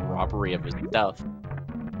invasion and robbery of his stuff.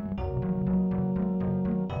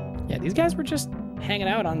 Yeah, these guys were just hanging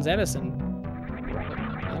out on Zebes and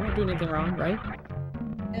they weren't doing anything wrong, right?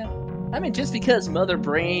 Yeah. I mean, just because Mother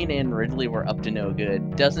Brain and Ridley were up to no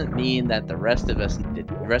good doesn't mean that the rest of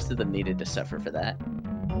them needed to suffer for that.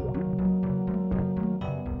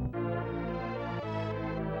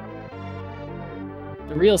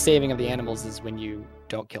 The real saving of the animals is when you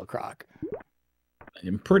don't kill Croc.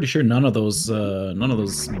 I'm pretty sure none of those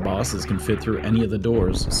bosses can fit through any of the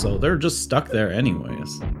doors, so they're just stuck there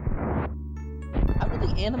anyways. How do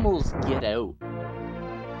the animals get out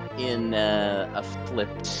in a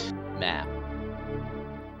flipped map?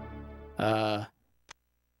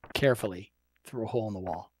 Carefully through a hole in the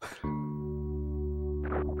wall.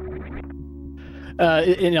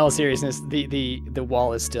 In all seriousness, the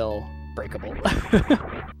wall is still breakable.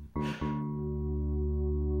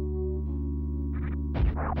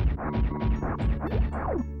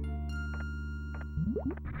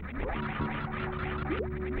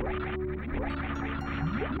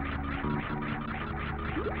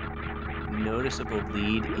 noticeable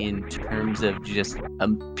lead in terms of just a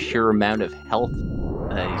pure amount of health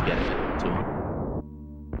that he's getting to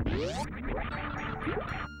him.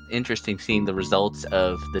 Interesting seeing the results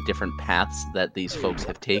of the different paths that these folks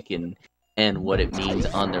have taken and what it means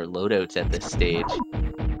on their loadouts at this stage.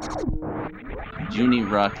 Joonie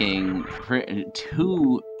rocking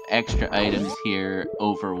 2 extra items here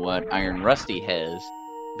over what Iron Rusty has,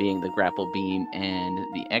 being the grapple beam and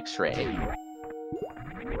the X-ray.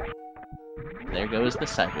 There goes the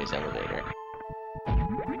sideways elevator.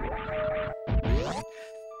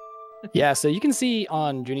 Yeah, so you can see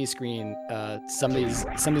on Joonie's screen, some of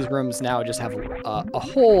these rooms now just have a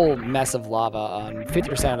whole mess of lava on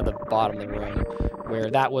 50% of the bottom of the room, where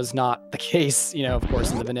that was not the case, you know, of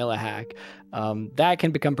course, in the vanilla hack. That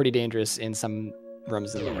can become pretty dangerous in some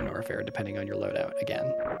rooms in Lower Norfair, depending on your loadout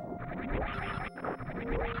again.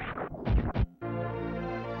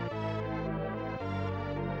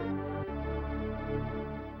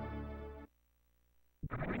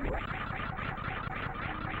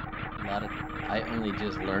 I only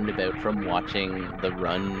just learned about from watching the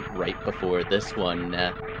run right before this one.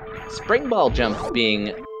 Spring ball jump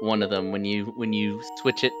being one of them when you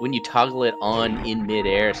switch it, when you toggle it on in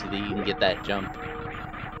midair so that you can get that jump.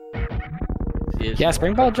 Yeah,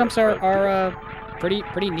 spring ball jumps are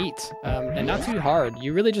pretty neat and not too hard.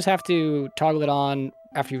 You really just have to toggle it on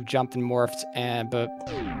after you've jumped and morphed, and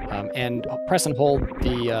press and hold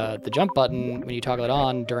the jump button when you toggle it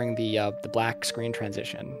on during the black screen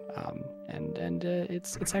transition. And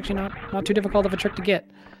it's actually not too difficult of a trick to get.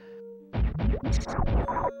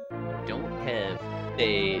 Don't have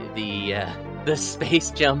the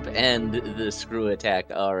space jump and the screw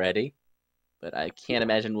attack already, but I can't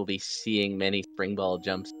imagine we'll be seeing many spring ball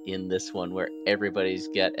jumps in this one, where everybody's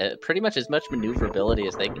got pretty much as much maneuverability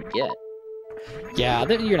as they can get. Yeah,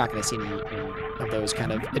 you're not going to see any of those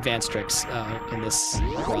kind of advanced tricks in this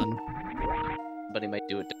run. But he might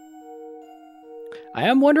do it. I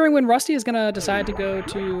am wondering when Rusty is going to decide to go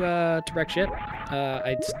to wreck ship.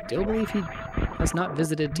 I still believe he has not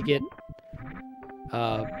visited to get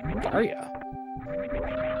Varia.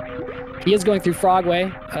 He is going through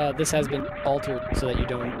Frogway. This has been altered so that you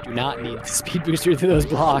do not need the speed booster through those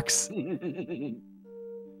blocks.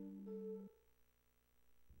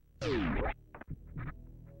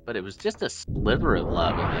 But it was just a sliver of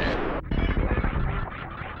lava there.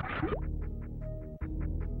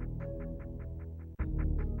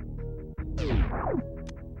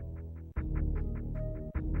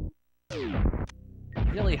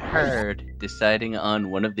 Really hard deciding on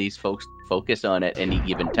one of these folks to focus on at any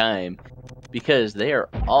given time, because they are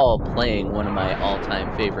all playing one of my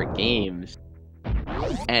all-time favorite games,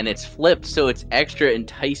 and it's flipped so it's extra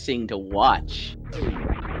enticing to watch.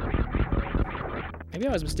 Maybe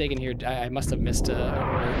I was mistaken here. I must have missed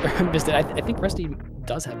missed it. I think Rusty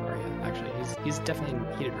does have Varia, actually. He's definitely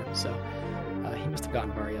in heated room, so he must have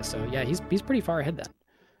gotten Varia. So yeah, he's pretty far ahead then.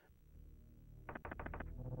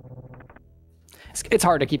 It's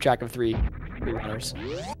hard to keep track of three runners.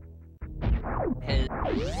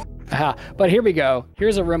 But here we go.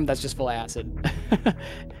 Here's a room that's just full of acid.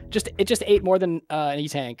 It just ate more than an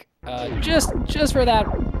E-tank. Just for that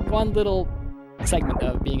one little segment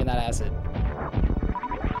of being in that acid.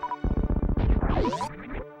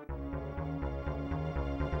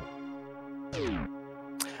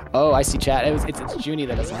 Oh, I see, chat. It's Joonie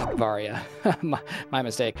that doesn't have Varia. my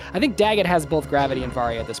mistake. I think Daggett has both Gravity and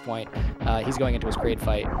Varia at this point. He's going into his grade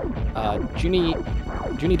fight.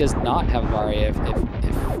 Joonie does not have Varia, if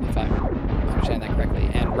I understand that correctly.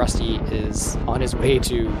 And Rusty is on his way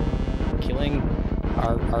to killing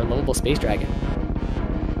our lovable space dragon.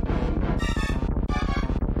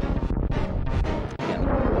 Yeah,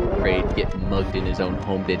 afraid to get mugged in his own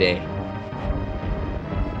home today.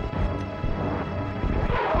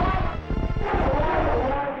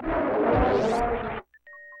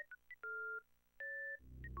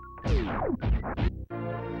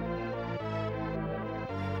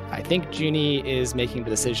 I think Joonie is making the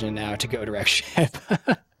decision now to go direct ship.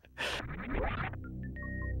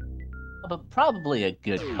 But probably a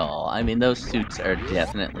good call. I mean, those suits are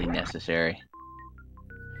definitely necessary.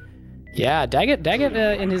 Yeah, Daggett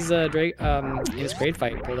in his grade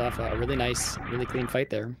fight pulled off a really nice, really clean fight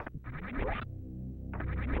there.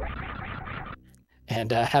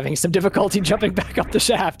 And having some difficulty jumping back up the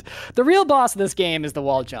shaft. The real boss of this game is the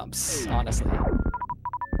wall jumps, honestly.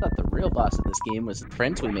 I thought the real boss of this game was the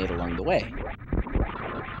friends we made along the way.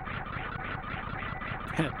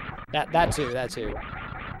 that too.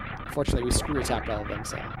 Fortunately, we screw attacked all of them,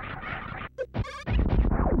 so.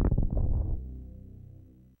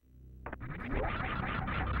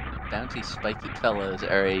 bouncy, spiky fellows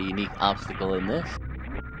are a unique obstacle in this.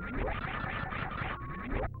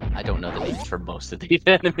 I don't know the names for most of these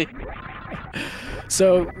enemies.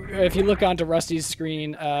 So if you look onto Rusty's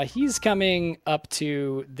screen, he's coming up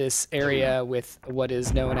to this area with what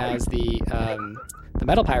is known as the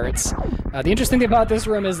metal pirates. The interesting thing about this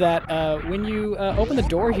room is that when you open the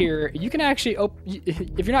door here, you can actually,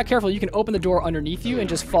 if you're not careful, you can open the door underneath you and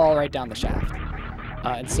just fall right down the shaft.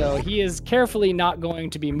 And so he is carefully not going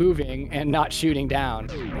to be moving and not shooting down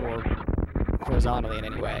or horizontally in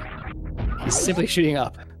any way. He's simply shooting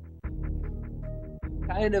up.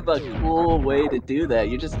 Kind of a cool way to do that.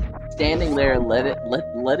 You're just standing there,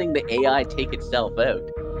 letting the AI take itself out.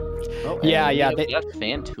 Oh, yeah. They got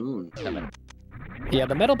Fantoon coming. Yeah,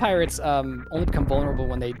 the metal pirates only become vulnerable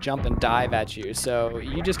when they jump and dive at you. So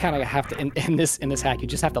you just kind of have to in this hack, you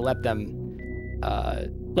just have to let them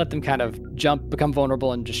kind of jump, become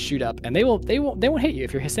vulnerable, and just shoot up. And they won't hit you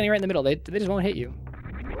if you're standing right in the middle. They just won't hit you.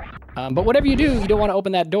 But whatever you do, you don't want to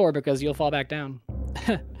open that door because you'll fall back down.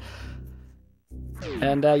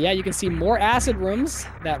 And yeah, you can see more acid rooms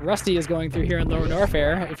that Rusty is going through here in Lower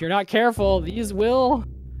Norfair. If you're not careful, these will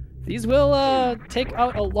take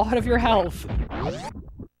out a lot of your health.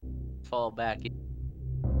 Fall back.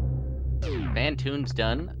 Fantoon's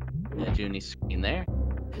done. Junie's screen there.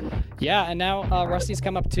 Yeah, and now Rusty's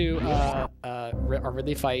come up to a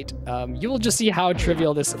Ridley fight. You will just see how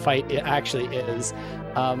trivial this fight actually is.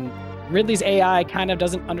 Ridley's AI kind of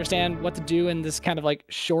doesn't understand what to do in this kind of like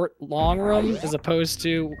short, long room as opposed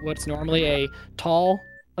to what's normally a tall,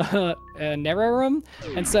 narrow room.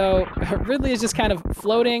 And so Ridley is just kind of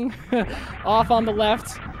floating off on the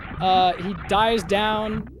left. He dives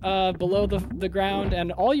down below the ground,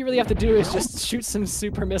 and all you really have to do is just shoot some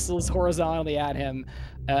super missiles horizontally at him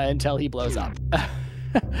until he blows up.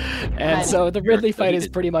 And so the Ridley fight is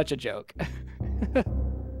pretty much a joke.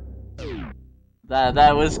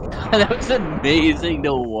 That was amazing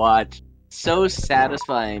to watch. So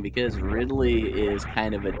satisfying because Ridley is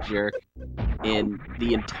kind of a jerk in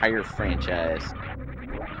the entire franchise.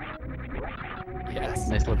 Yes.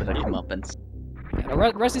 Nice little bit of comeuppance.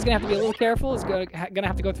 Yeah, Rusty's gonna have to be a little careful. He's gonna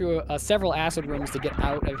have to go through several acid rooms to get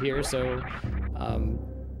out of here. So,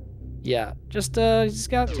 yeah, just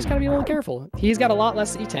gotta be a little careful. He's got a lot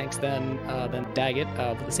less E-tanks than Daggett,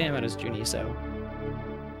 but the same amount as Junie. So.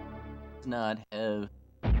 Does not have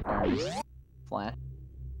arms flat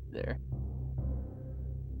there.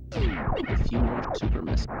 A few more super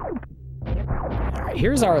missiles. Alright,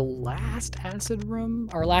 here's our last acid room,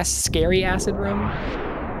 our last scary acid room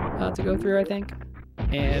to go through, I think.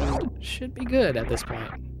 And should be good at this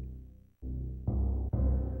point.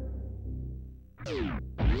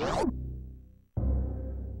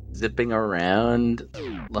 Zipping around.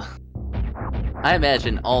 I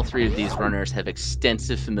imagine all three of these runners have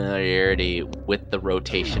extensive familiarity with the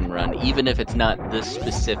rotation run, even if it's not the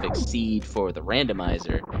specific seed for the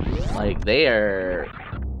randomizer. Like, they are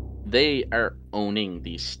owning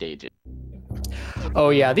these stages. Oh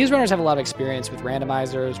yeah, these runners have a lot of experience with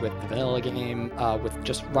randomizers, with the vanilla game, with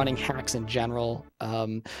just running hacks in general.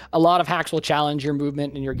 A lot of hacks will challenge your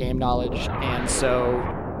movement and your game knowledge, and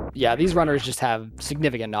so yeah, these runners just have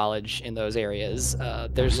significant knowledge in those areas.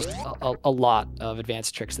 There's just a lot of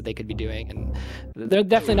advanced tricks that they could be doing, and they're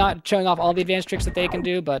definitely not showing off all the advanced tricks that they can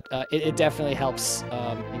do, but it definitely helps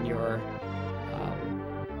in your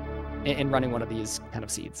in running one of these kind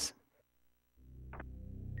of seeds.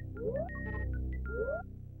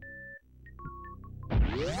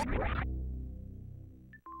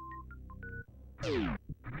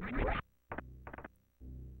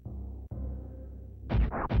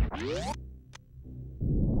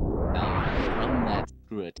 Run that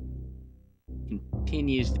through it.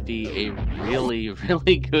 Continues to be a really,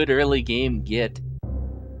 really good early game get.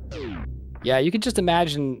 Yeah, you can just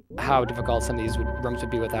imagine how difficult some of these rooms would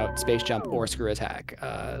be without space jump or screw attack.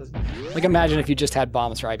 Like imagine if you just had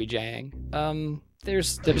bombs for IBJing.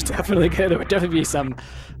 There's definitely there would definitely be some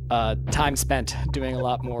time spent doing a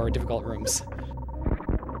lot more difficult rooms.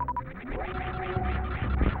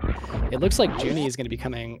 It looks like Junie is going to be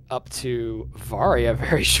coming up to Varia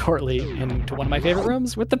very shortly into one of my favorite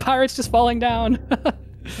rooms with the pirates just falling down.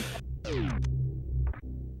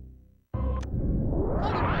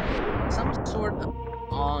 Some sort of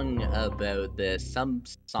song about this, some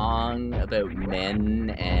song about men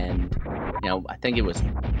and, I think it was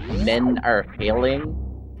men are hailing.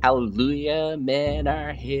 Hallelujah, men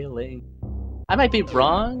are hailing. I might be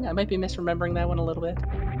wrong. I might be misremembering that one a little bit.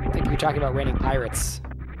 I think you're talking about raining pirates.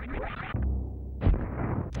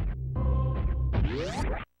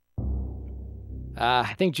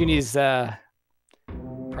 I think Junie's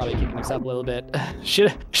probably kicking himself a little bit.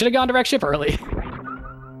 Should have gone direct ship early.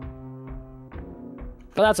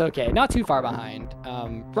 But that's okay. Not too far behind.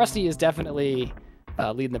 Rusty is definitely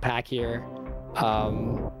leading the pack here.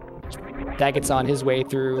 Dagit's on his way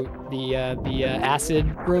through the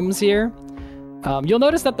acid rooms here. You'll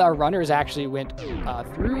notice that the runners actually went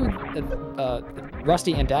through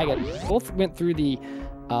Rusty and Dagit both went through the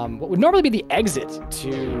what would normally be the exit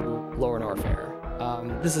to Lower Norfair.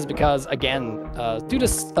 This is because, again, due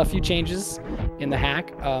to a few changes in the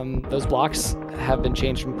hack, those blocks have been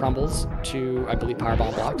changed from crumbles to, I believe, power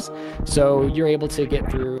bomb blocks. So you're able to get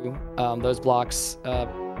through those blocks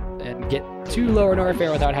and get to Lower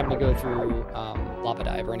Norfair without having to go through Lava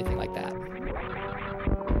Dive or anything like that.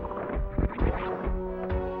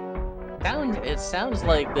 It sounds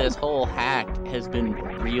like this whole hack has been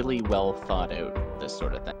really well thought out, this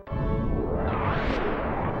sort of thing.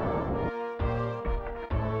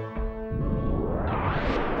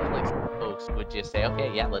 Like folks would just say,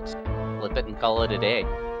 okay, yeah, let's flip it and call it a day.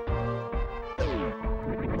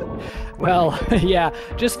 Well, yeah,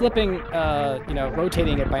 just flipping,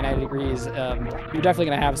 rotating it by 90 degrees, you're definitely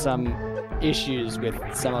going to have some issues with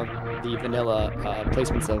some of the vanilla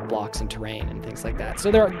placements of blocks and terrain and things like that. So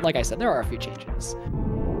there are, like I said, there are a few changes.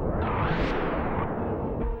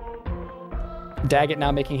 Dagit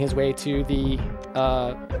now making his way to the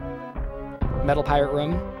Metal Pirate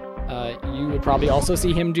room. You would probably also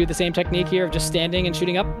see him do the same technique here of just standing and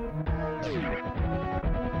shooting up.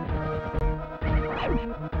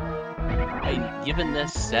 Given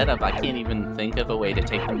this setup, I can't even think of a way to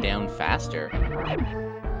take them down faster.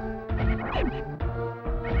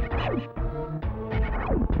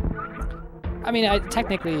 I mean,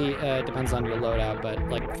 technically, it depends on your loadout, but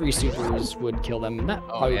like 3 supers would kill them. That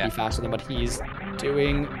probably would be faster than what he's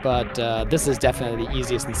doing, but this is definitely the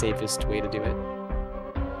easiest and safest way to do it.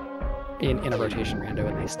 In a rotation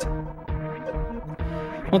rando, at least.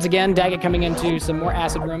 Once again, Dagit coming into some more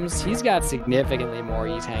acid rooms. He's got significantly more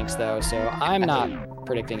E-tanks, though, so I'm not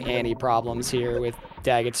predicting any problems here with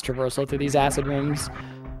Dagit's traversal through these acid rooms.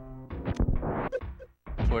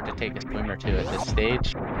 Forward to take a swim or two at this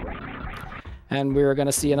stage. And we're going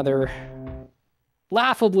to see another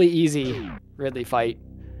laughably easy Ridley fight.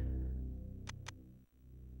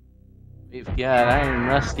 We've got Iron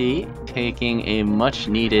Rusty taking a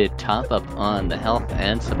much-needed top-up on the health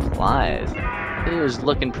and supplies. He was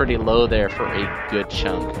looking pretty low there for a good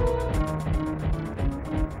chunk.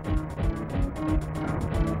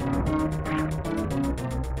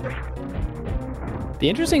 The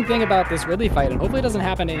interesting thing about this Ridley fight, and hopefully it doesn't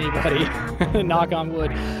happen to anybody, knock on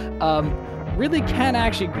wood, Ridley can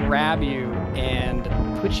actually grab you and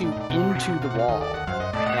put you into the wall,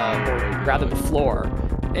 or rather the floor.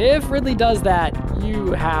 If Ridley does that,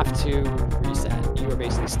 you have to reset. You are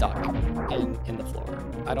basically stuck in the floor.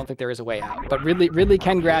 I don't think there is a way out, but Ridley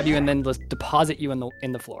can grab you and then just deposit you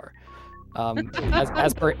in the floor,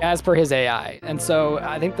 as per his AI. And so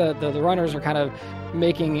I think the runners are kind of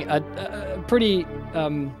making a pretty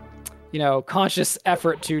conscious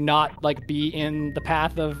effort to not like be in the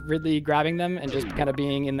path of Ridley grabbing them and just kind of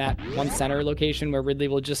being in that one center location where Ridley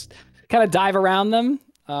will just kind of dive around them.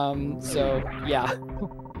 So yeah.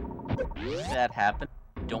 That happened.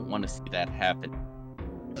 Don't want to see that happen.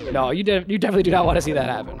 No, you definitely do not want to see that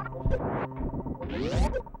happen.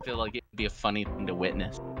 I feel like it'd be a funny thing to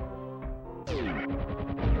witness.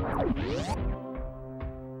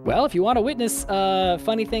 Well, if you want to witness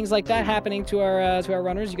funny things like that happening to our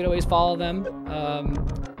runners, you can always follow them.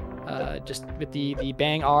 Just with the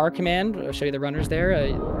bang R command, I'll show you the runners there.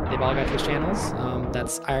 They've all got those channels.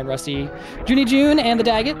 That's Iron Rusty, jooniejoone, and the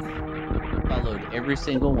Dagit. Followed every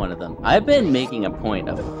single one of them. I've been making a point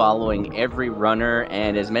of following every runner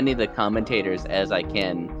and as many of the commentators as I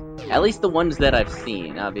can. At least the ones that I've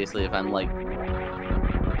seen. Obviously, if I'm like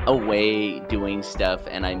away doing stuff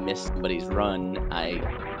and I miss somebody's run, I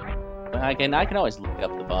can always look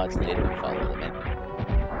up the bots later and follow them in.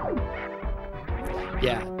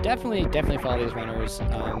 Yeah, definitely follow these runners.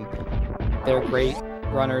 They're great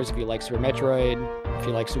runners if you like Super Metroid, if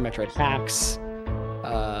you like Super Metroid hacks.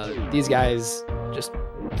 These guys just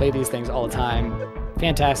play these things all the time.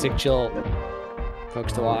 Fantastic, chill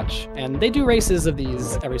folks to watch. And they do races of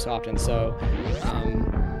these every so often, so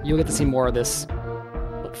you'll get to see more of this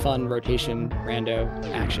fun rotation rando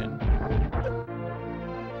action.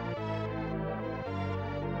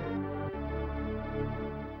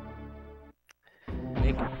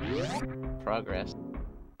 Making progress.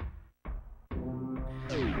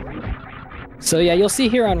 So yeah, you'll see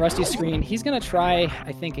here on Rusty's screen, he's gonna try,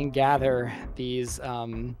 I think, and gather these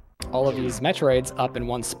all of these Metroids up in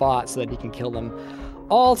one spot so that he can kill them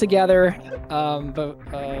all together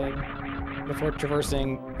before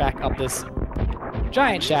traversing back up this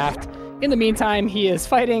giant shaft. In the meantime, he is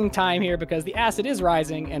fighting time here because the acid is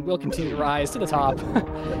rising and will continue to rise to the top.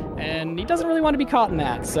 And he doesn't really want to be caught in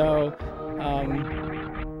that. So,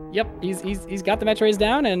 yep, he's got the Metroids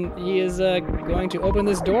down, and he is going to open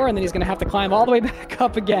this door, and then he's going to have to climb all the way back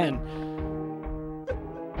up again.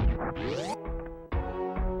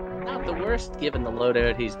 Not the worst, given the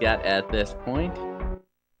loadout he's got at this point.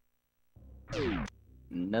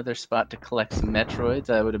 Another spot to collect some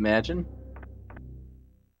Metroids, I would imagine.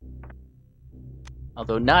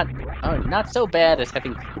 Although not so bad as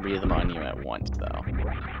having 3 of them on you at once, though.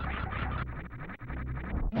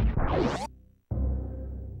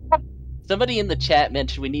 Somebody in the chat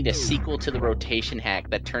mentioned we need a sequel to the rotation hack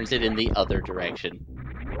that turns it in the other direction.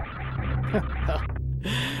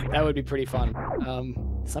 That would be pretty fun.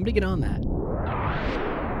 Somebody get on that.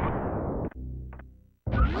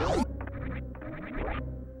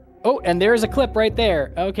 Oh, and there's a clip right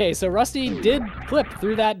there. Okay, so Rusty did clip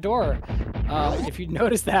through that door. If you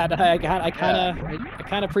noticed that, I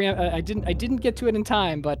didn't get to it in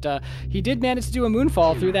time, but he did manage to do a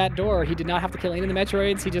moonfall through that door. He did not have to kill any of the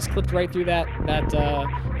Metroids. He just clipped right through that door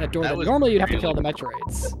that normally you'd have to kill the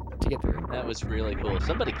Metroids to get through. That was really cool.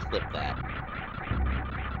 Somebody clipped that.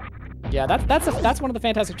 Yeah, that's one of the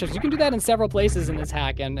fantastic tricks. You can do that in several places in this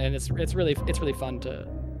hack, and it's really fun to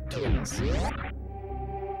witness.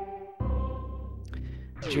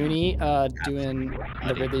 Joonie doing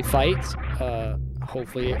the Ridley fight,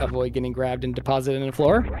 hopefully avoid getting grabbed and deposited in the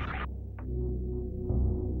floor.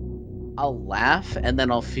 I'll laugh and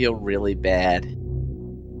then I'll feel really bad.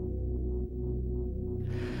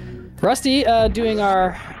 Rusty doing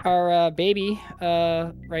our baby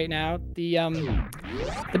right now.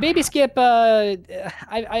 The baby skip.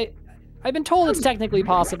 I've been told it's technically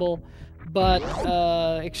possible, but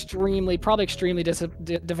probably extremely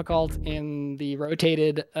difficult in the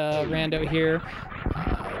rotated rando here.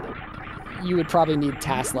 You would probably need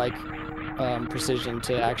task-like precision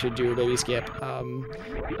to actually do a baby skip.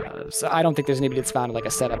 So I don't think there's anybody that's found like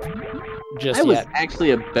a setup just yet. I was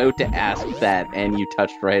actually about to ask that, and you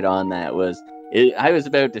touched right on that. I was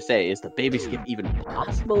about to say, is the baby skip even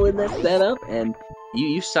possible in this setup? And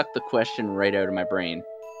you sucked the question right out of my brain.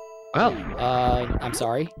 Well, I'm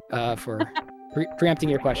sorry for preempting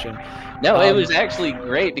your question. No, it was actually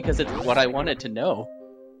great because it's what I wanted to know.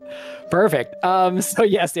 Perfect. So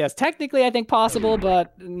yes, technically I think possible,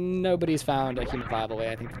 but nobody's found a human viable way,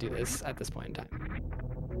 I think, to do this at this point in time.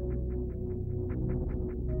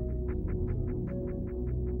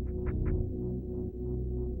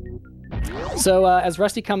 So as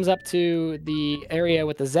Rusty comes up to the area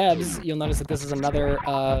with the Zebs, you'll notice that this is another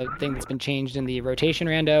thing that's been changed in the rotation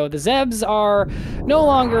rando. The Zebs are no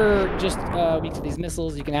longer just weak to these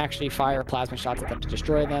missiles. You can actually fire plasma shots at them to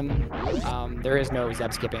destroy them. There is no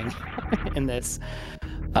Zeb skipping in this.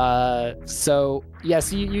 So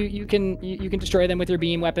yes, you can destroy them with your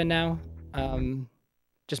beam weapon now. It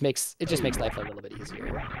just makes life a little bit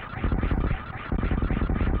easier.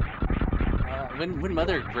 When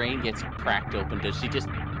Mother Brain gets cracked open, does she just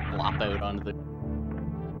flop out onto the...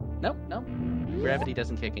 Nope. Gravity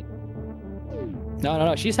doesn't kick in.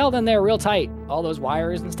 No. She's held in there real tight. All those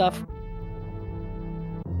wires and stuff.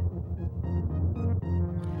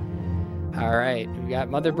 All right, we got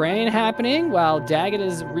Mother Brain happening while Daggett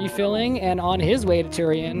is refilling and on his way to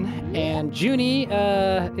Turian. And Joonie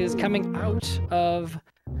is coming out of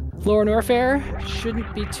Lower Norfair.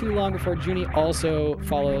 Shouldn't be too long before Joonie also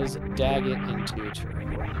follows Daggett into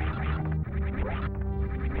Turian.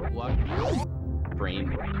 What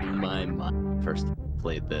brain blew my mind first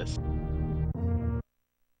played this?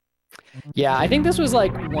 Yeah, I think this was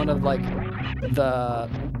like one of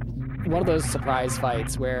those surprise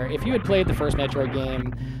fights where if you had played the first Metroid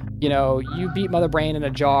game, you know, you beat Mother Brain in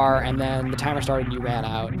a jar and then the timer started and you ran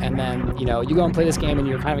out. And then, you know, you go and play this game and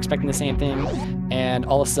you're kind of expecting the same thing. And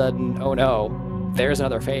all of a sudden, oh no, there's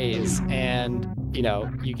another phase. And, you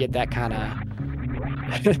know, you get that kind of,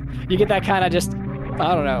 just,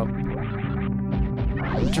 I don't know,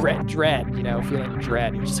 dread, you know, feeling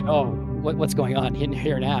dread. You're just like, oh, what's going on in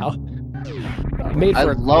here now? I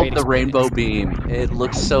love the rainbow beam. It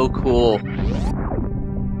looks so cool.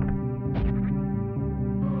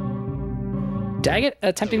 Daggett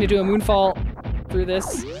attempting to do a moonfall through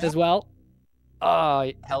this as well.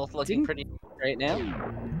 Health looking pretty right now.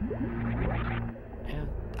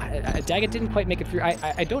 Yeah, Daggett didn't quite make it through.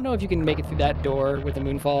 I don't know if you can make it through that door with a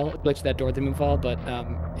moonfall, glitch that door with a moonfall, but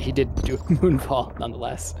he did do a moonfall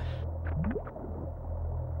nonetheless.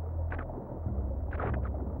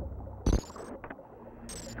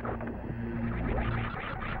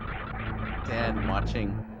 and watching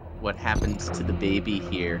what happens to the baby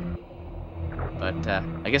here. But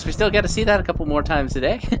I guess we still get to see that a couple more times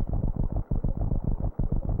today.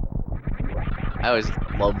 I always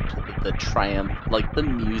loved the triumph, like the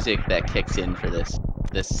music that kicks in for this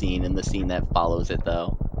scene and the scene that follows it,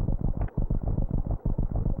 though.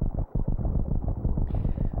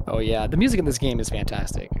 Oh yeah, the music in this game is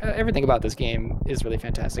fantastic. Everything about this game is really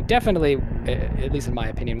fantastic. Definitely, at least in my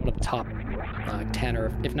opinion, one of the top 10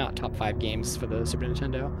 or if not top 5 games for the Super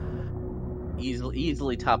Nintendo.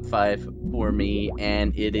 Easily top 5 for me,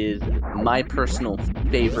 and it is my personal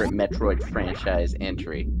favorite Metroid franchise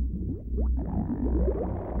entry.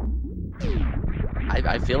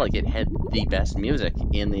 I feel like it had the best music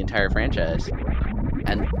in the entire franchise,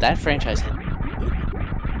 and that franchise had...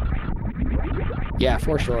 Yeah,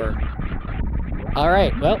 for sure. All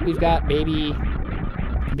right, well, we've got baby.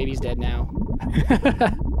 Baby's dead now.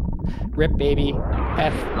 Rip baby.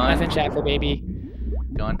 F in chat for baby.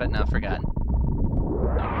 Gone but not forgotten.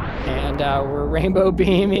 And we're rainbow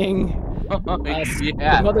beaming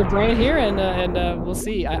Yeah. Mother Brain here, and we'll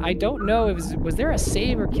see. I don't know was there a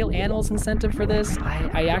save or kill animals incentive for this?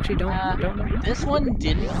 I actually don't know. This one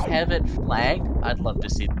didn't have it flagged. I'd love to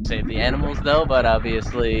see them save the animals though, but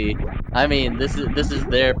obviously, I mean, this is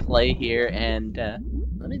their play here, and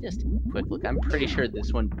let me just take a quick look. I'm pretty sure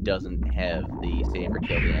this one doesn't have the save or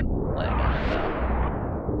kill the animal flag on it though.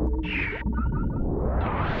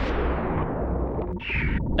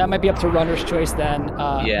 That might be up to runner's choice then.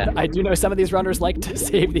 Yeah. I do know some of these runners like to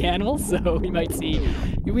save the animals, so we might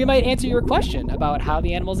answer your question about how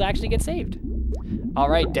the animals actually get saved. All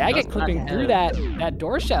right, Daggett clipping through that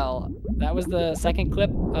door shell. That was the second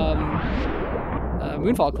clip,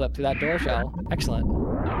 Moonfall clip through that door shell. Excellent.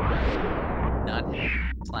 Not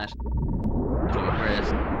slash. Whereas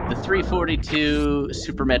the 342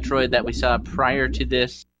 Super Metroid that we saw prior to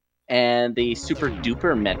this and the Super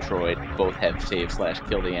Duper Metroid both have save /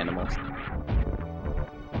 kill the animals.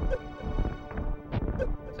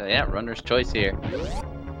 So yeah, runner's choice here.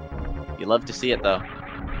 You love to see it though.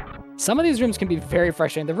 Some of these rooms can be very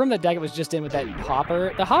frustrating. The room that Daggett was just in with that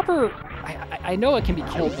hopper, the hopper, I know it can be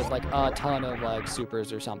killed with like a ton of like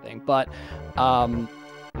supers or something, but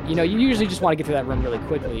you know, you usually just want to get through that room really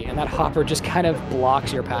quickly, and that hopper just kind of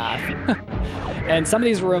blocks your path. And some of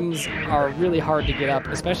these rooms are really hard to get up,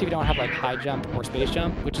 especially if you don't have like high jump or space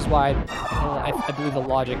jump, which is why I believe the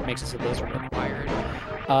logic makes it so those are required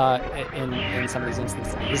in some of these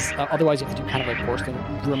instances. Otherwise, you have to do kind of like forced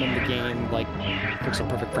room in the game, like pixel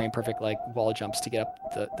perfect, frame perfect, like wall jumps to get up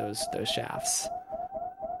those shafts.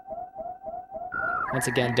 Once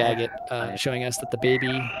again, Daggett showing us that the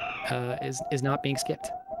baby is not being skipped.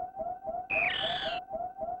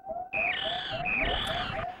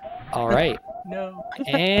 All right. No.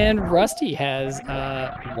 And Rusty has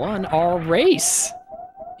won our race.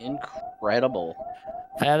 Incredible.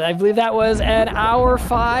 And I believe that was an hour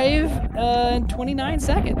 5 and 29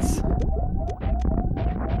 seconds.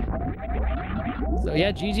 So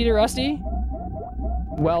yeah, GG to Rusty.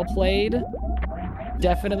 Well played.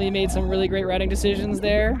 Definitely made some really great routing decisions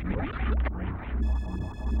there.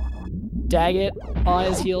 Daggett on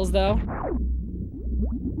his heels though.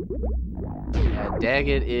 Yeah,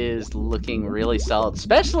 Daggett is looking really solid,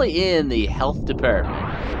 especially in the health department.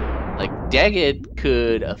 Like, Daggett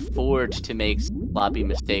could afford to make sloppy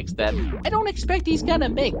mistakes that I don't expect he's gonna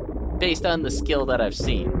make based on the skill that I've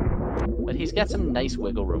seen. But he's got some nice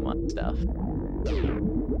wiggle room on stuff.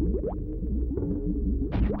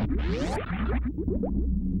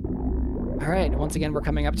 All right, once again, we're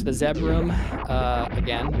coming up to the Zeb room.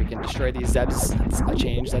 Again, we can destroy these Zebs. That's a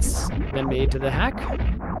change that's been made to the hack.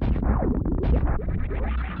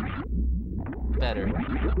 Better.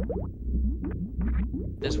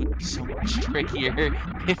 This would be so much trickier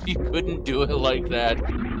if you couldn't do it like that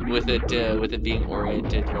with it being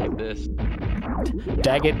oriented like this.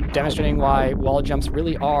 Daggett demonstrating why wall jumps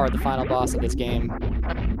really are the final boss of this game.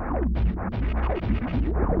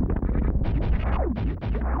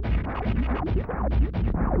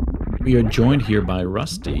 We are joined here by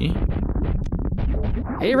Rusty.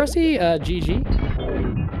 Hey, Rusty, GG.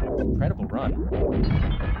 Incredible run.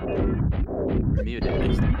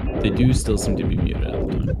 Muted. They do still seem to be muted at the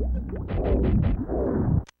time.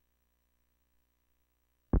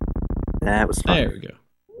 That was fun. There we go.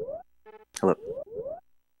 Hello.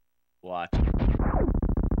 Watch.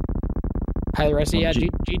 Hi, Rusty. Yeah,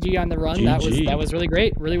 GG on the run. GG. That was really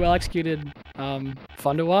great. Really well executed.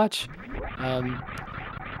 Fun to watch.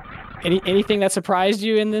 Anything that surprised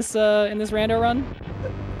you in this rando run?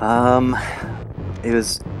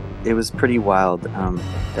 It was pretty wild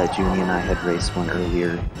that Joonie and I had raced one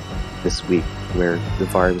earlier, this week where the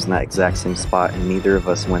VAR was in that exact same spot, and neither of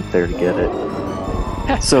us went there to get it.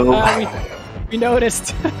 So we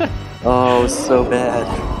noticed. oh, it was so bad.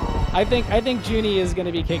 I think Joonie is going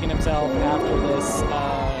to be kicking himself after this.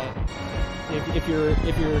 If you're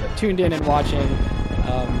tuned in and watching,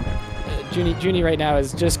 Joonie right now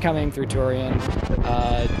is just coming through Torian.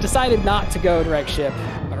 Decided not to go direct ship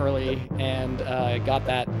early and got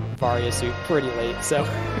that Varia suit pretty late. So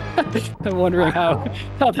I'm wondering how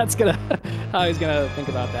he's gonna think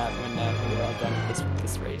about that when we're all done with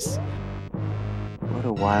this race. What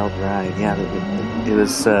a wild ride! Yeah, it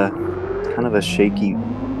was kind of a shaky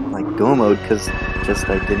like go mode because just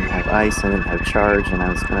I didn't have ice, I didn't have charge, and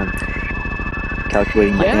I was kind of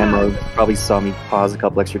calculating my ammo. Probably saw me pause a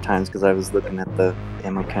couple extra times because I was looking at the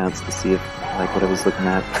ammo counts to see if like what I was looking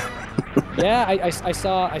at. Yeah, I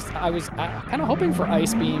was kind of hoping for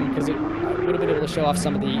Ice Beam because it would have been able to show off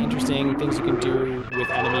some of the interesting things you can do with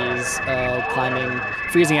enemies, climbing,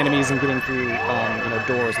 freezing enemies, and getting through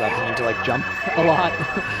doors without having to like jump a lot.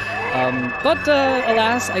 But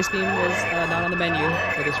alas, Ice Beam was not on the menu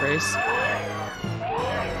for this race.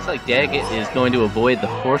 Looks like thedagit is going to avoid the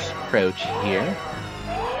horse crouch here,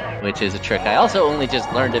 which is a trick I also only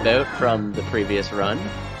just learned about from the previous run.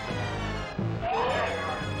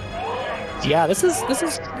 Yeah, this is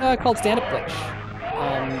called stand-up glitch.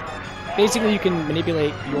 Basically, you can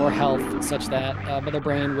manipulate your health such that Mother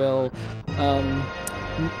Brain will,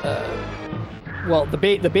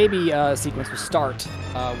 the baby sequence will start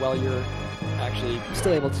while you're actually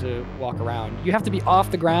still able to walk around. You have to be off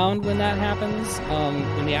the ground when that happens,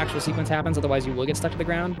 when the actual sequence happens. Otherwise, you will get stuck to the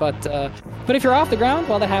ground. But if you're off the ground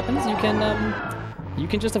while that happens, you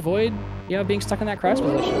can just avoid being stuck in that crouch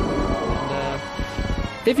position. And,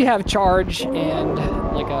 if you have charge and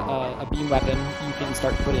like a beam weapon, you can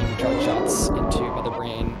start putting charge shots into Mother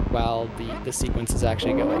Brain while the sequence is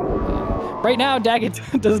actually going. Right now,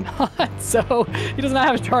 thedagit does not, so he does not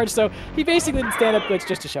have a charge, so he basically did stand-up glitch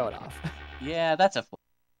just to show it off. Yeah, that's a...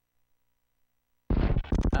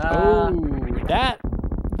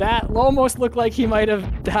 That almost looked like he might have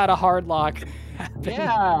had a hard lock.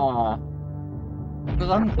 Yeah.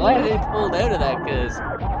 Because I'm glad he pulled out of that, because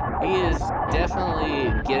he is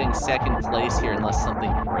definitely getting second place here unless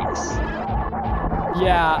something breaks.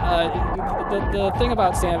 Yeah, the thing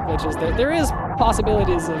about stand-up glitch is that there is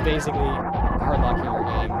possibilities of basically hard locking your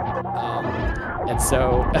game. And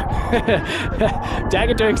so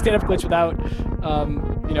thedagit doing stand-up glitch without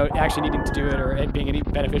actually needing to do it or it being any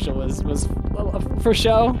beneficial was for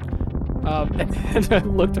show. And it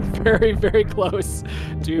looked very, very close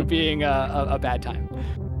to being a bad time.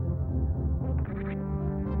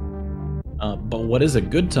 But what is a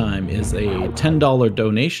good time is a $10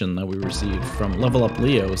 donation that we received from Level Up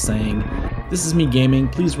Leo saying, "This is me gaming,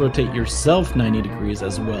 please rotate yourself 90 degrees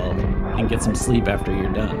as well and get some sleep after you're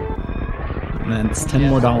done." And that's $10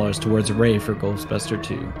 more towards Ray for Ghostbuster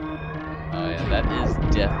 2. Oh yeah, that is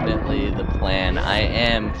definitely the plan. I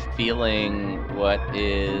am feeling what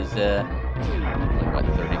is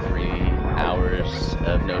 33 hours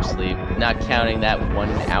of no sleep, not counting that 1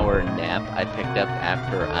 hour nap I picked up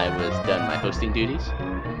after I was done my hosting duties.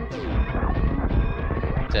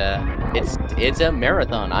 It's a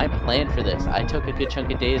marathon. I planned for this. I took a good chunk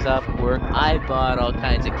of days off work. I bought all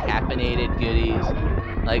kinds of caffeinated goodies.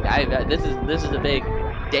 Like this is a big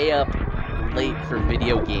day up late for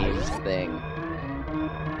video games thing.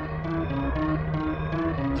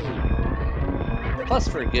 Plus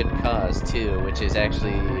for a good cause too, which is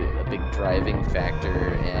actually a big driving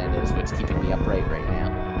factor and is what's keeping me upright right now.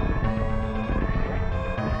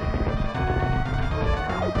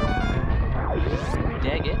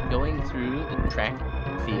 thedagit going through the track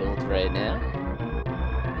field right now.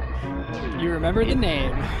 You remember the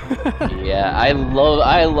name. Yeah, I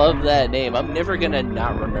love that name. I'm never gonna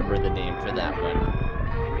not remember the name for that one.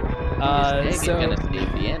 Is thedagit gonna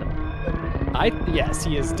save the animal? Yes,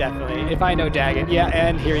 he is definitely. If I know thedagit, yeah,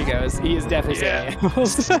 and here he goes. He is definitely saving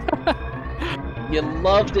animals. You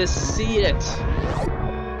love to see it.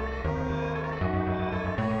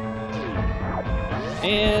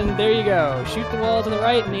 And there you go. Shoot the wall to the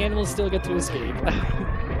right, and the animals still get to escape.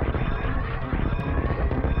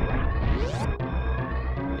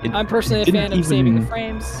 I'm personally a fan of saving the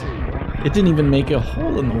frames. It didn't even make a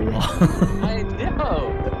hole in the wall. I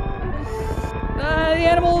know. The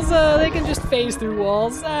animals, they can just phase through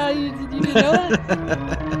walls. You didn't know that?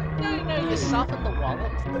 No, you soften the wall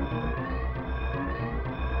up.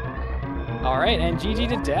 All right, and GG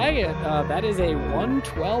to thedagit. That is a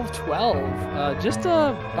 1:12:12. Just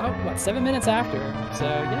about 7 minutes after. So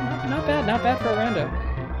yeah, not bad for a rando.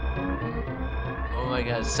 Oh my my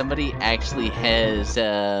god, somebody actually has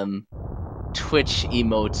Twitch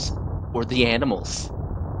emotes or the animals.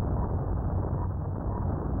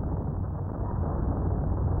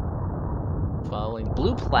 Following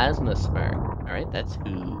Blue Plasma Spark. Alright, that's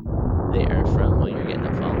who they are from. Well, you're getting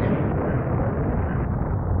a follow.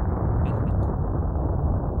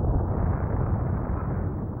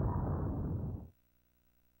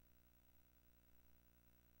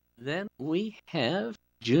 Then we have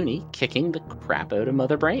Joonie kicking the crap out of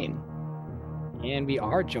Mother Brain. And we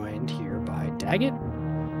are joined here by Daggit.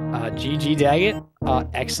 GG Daggit.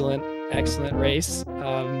 Excellent race.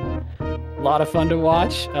 A lot of fun to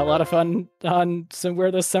watch. A lot of fun on some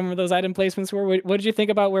of those item placements were. What did you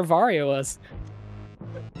think about where Varia was?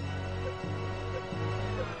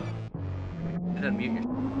 Unmute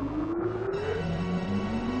yourself.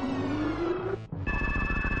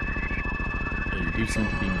 You do seem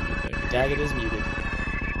to be muted there. Daggit is muted.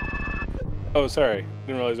 Oh, sorry.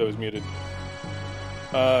 Didn't realize I was muted.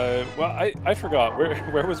 Well, I forgot.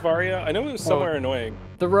 Where was Varia? I know it was somewhere annoying.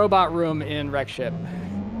 The robot room in Wreck Ship.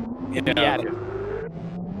 Yeah. Yeah.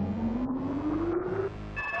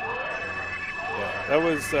 Yeah, that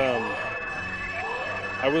was,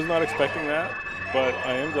 I was not expecting that, but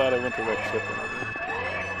I am glad I went to Wreck Ship when I did.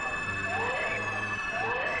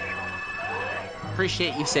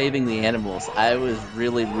 Appreciate you saving the animals. I was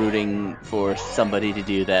really rooting for somebody to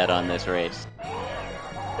do that on this race.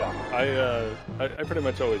 Yeah, I pretty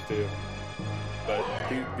much always do, but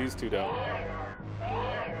these two don't.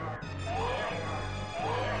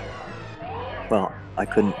 Well, I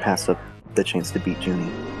couldn't pass up the chance to beat Joonie.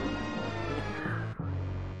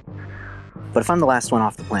 But if I'm the last one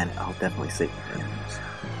off the planet, I'll definitely save it for animals.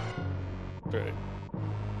 Right.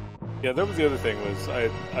 Yeah, that was the other thing, was I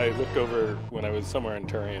looked over when I was somewhere in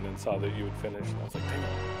Turian and saw that you had finished, and I was like, dang it.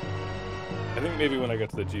 I think maybe when I got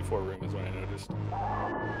to the G4 room is when I noticed.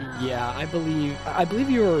 Yeah, I believe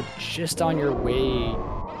you were just on your way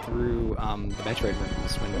through the Metroid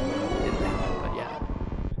rooms when you did that. But yeah,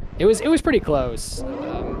 it was pretty close.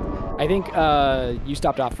 I think you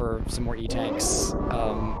stopped off for some more E-tanks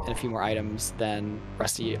and a few more items than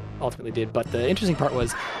Rusty ultimately did. But the interesting part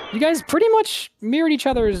was you guys pretty much mirrored each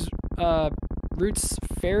other's routes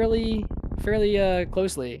fairly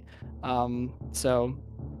closely. So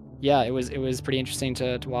yeah, it was pretty interesting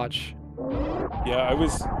to watch. Yeah, I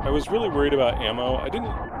was really worried about ammo. I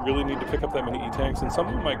didn't really need to pick up that many E-tanks, and some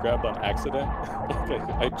of them I grabbed on accident.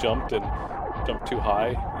 I jumped too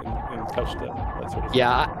high and touched that sort of thing.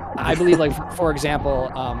 Yeah, I believe, like, for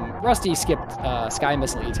example, Rusty skipped Sky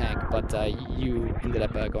Missile E-tank, but you ended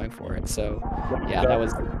up going for it. So yeah, that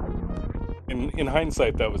was... In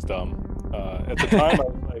hindsight, that was dumb. At the time, I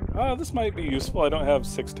was like, oh, this might be useful. I don't have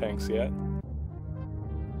 6 tanks yet.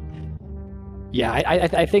 Yeah,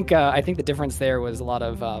 I think the difference there was a lot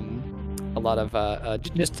of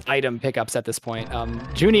just item pickups at this point.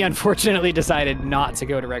 Joonie unfortunately decided not to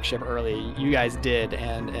go to Wreck Ship early. You guys did,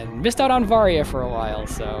 and missed out on Varia for a while.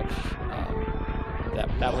 So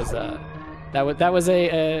that was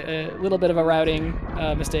a little bit of a routing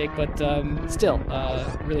mistake, but still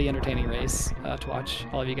really entertaining race to watch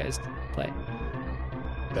all of you guys play.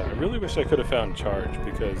 Yeah, I really wish I could have found charge,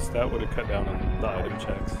 because that would have cut down on the item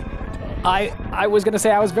checks. I was gonna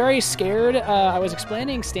say I was very scared. I was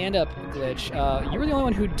explaining stand-up glitch. You were the only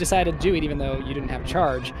one who decided to do it, even though you didn't have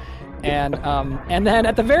charge. And then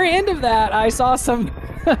at the very end of that, I saw some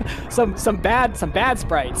some bad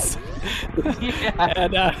sprites.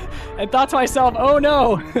 Yeah. And thought to myself, oh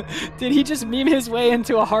no, did he just meme his way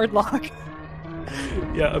into a hard lock?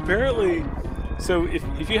 Yeah, apparently. So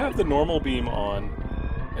if you have the normal beam on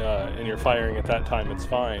and you're firing at that time, it's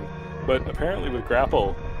fine. But apparently with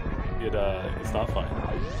grapple, it's not fine.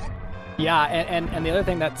 Yeah, and the other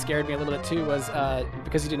thing that scared me a little bit too was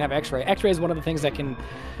because you didn't have X-ray. X-ray is one of the things that can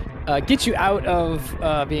get you out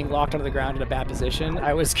of being locked onto the ground in a bad position.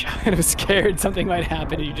 I was kind of scared something might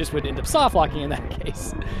happen and you just would end up soft locking in that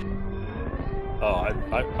case. Oh,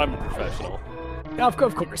 I'm a professional. Of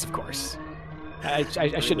course. I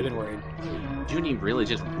shouldn't have been worried. Joonie really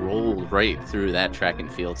just rolled right through that track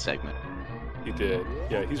and field segment. He did.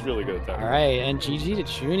 Yeah, he's really good at that. All right, and GG to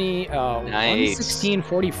Joonie. Nice.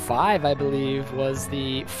 1:16:45, I believe, was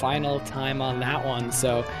the final time on that one.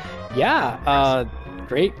 So, yeah,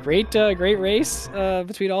 great race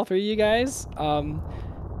between all three of you guys.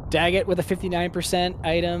 Daggit with a 59%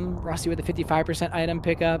 item, Rusty with a 55% item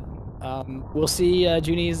pickup. We'll see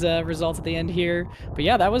Joonie's results at the end here. But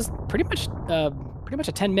yeah, that was pretty much a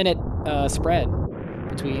 10-minute spread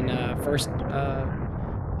between first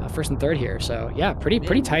first and third here. So yeah, pretty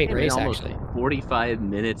tight Man, race almost actually. 45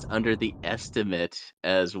 minutes under the estimate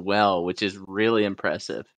as well, which is really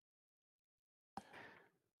impressive.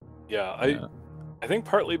 Yeah, I think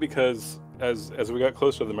partly because as we got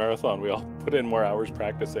closer to the marathon, we all put in more hours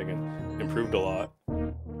practicing and improved a lot.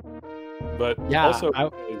 But Yeah, also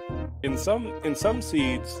in some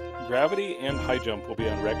seeds, gravity and high jump will be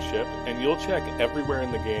on wrecked ship, and you'll check everywhere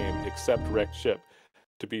in the game except wrecked ship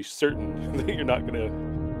to be certain that you're not gonna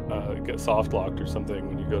get soft locked or something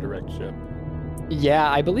when you go to wrecked ship.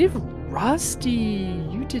 Yeah, I believe Rusty,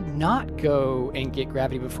 you did not go and get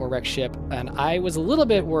gravity before wreck ship, and I was a little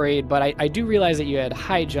bit worried, but I do realize that you had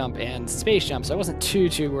high jump and space jump, so I wasn't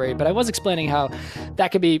too worried. But I was explaining how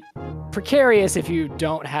that could be precarious if you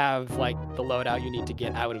don't have like the loadout you need to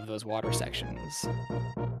get out of those water sections.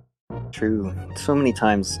 True. So many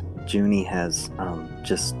times Junie has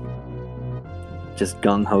just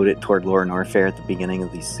gung-hoed it toward Lore Norfair at the beginning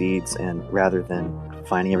of these seeds, and rather than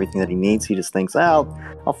finding everything that he needs, he just thinks,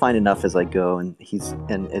 I'll find enough as I go, and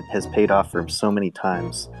it has paid off for him so many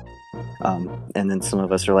times. And then some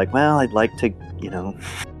of us are like, well, I'd like to,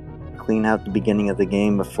 clean out the beginning of the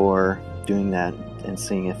game before doing that and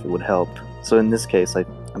seeing if it would help. So in this case, I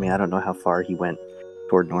don't know how far he went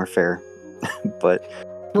toward Norfair, but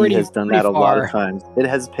he has done that a lot of times. It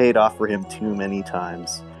has paid off for him too many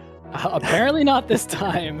times. Apparently not this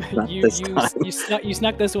time. You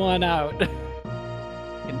snuck this one out.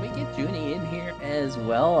 Can we get Junie in here as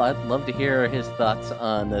well? I'd love to hear his thoughts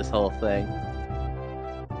on this whole thing.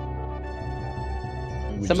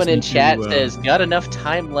 Someone in chat says, got enough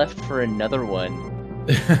time left for another one.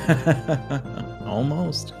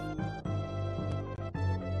 Almost.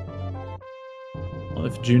 Well,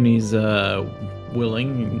 if Junie's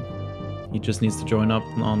willing, he just needs to join up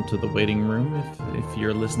onto the waiting room if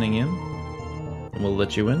you're listening in. And we'll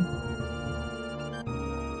let you in.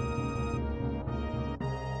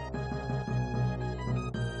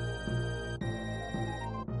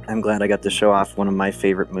 I'm glad I got to show off one of my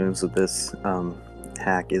favorite moves of this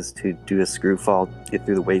hack is to do a screw fall, get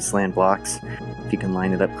through the wasteland blocks. If you can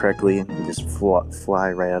line it up correctly and just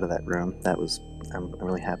fly right out of that room. I'm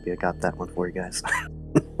really happy I got that one for you guys.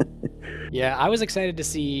 Yeah, I was excited to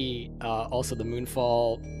see also the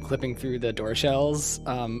moonfall clipping through the door shells.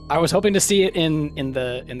 I was hoping to see it in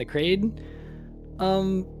the crate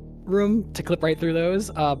room to clip right through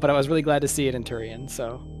those, but I was really glad to see it in Turian.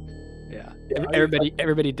 So yeah,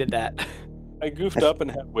 everybody did that. I goofed up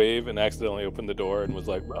and had wave and accidentally opened the door and was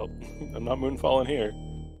like, well, I'm not moonfalling here.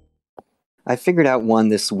 I figured out one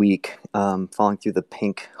this week, falling through the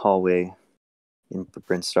pink hallway in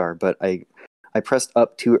Brinstar, but I pressed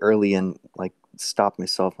up too early and stopped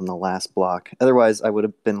myself on the last block. Otherwise, I would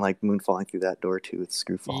have been moonfalling through that door too with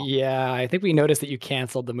Screwfall. Yeah, I think we noticed that you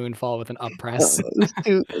canceled the moonfall with an up press.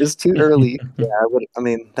 It was too early. Yeah,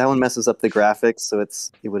 that one messes up the graphics, so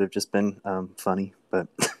it would have just been funny. But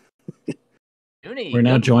Junie, we're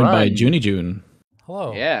now joined by jooniejoone.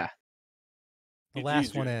 Hello. Yeah. The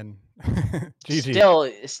last one in.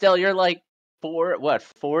 GG. Still, you're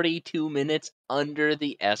 42 minutes under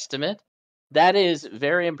the estimate? That is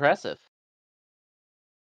very impressive.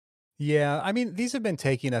 Yeah, these have been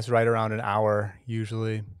taking us right around an hour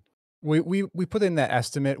usually. We put in that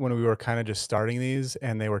estimate when we were kind of just starting these,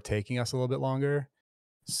 and they were taking us a little bit longer.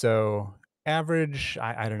 So average,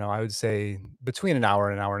 I don't know, I would say between an hour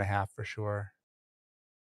and an hour and a half for sure.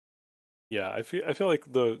 Yeah, I feel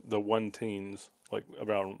like the 1-teens,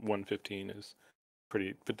 around 1:15 is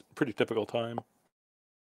pretty typical time.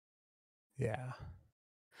 Yeah.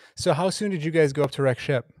 So how soon did you guys go up to wreck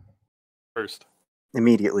ship? First.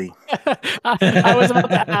 Immediately. I was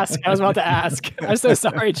about to ask. I'm so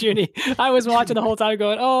sorry, Junie. I was watching the whole time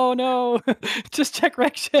going, oh no, just check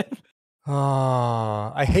wreck ship.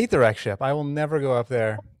 Oh, I hate the wreck ship. I will never go up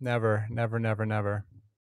there. Never. Junie,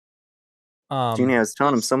 I was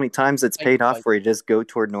telling him so many times it's paid off where you just go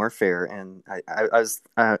toward Norfair, and I was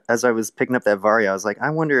as I was picking up that Varia, I was like, I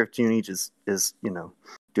wonder if Junie just is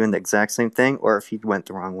doing the exact same thing, or if he went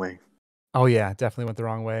the wrong way. Oh yeah, definitely went the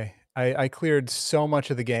wrong way. I cleared so much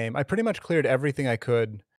of the game. I pretty much cleared everything I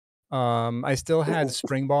could. I still had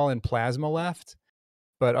Spring Ball and Plasma left,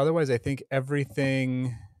 but otherwise I think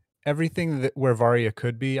everything that where Varia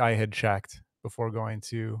could be, I had checked before going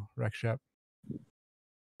to wreck ship.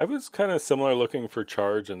 I was kind of similar looking for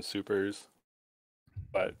charge and supers,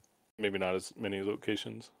 but maybe not as many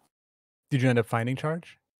locations. Did you end up finding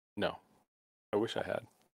charge? No. I wish I had.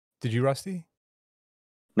 Did you, Rusty?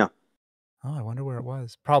 No. Oh, I wonder where it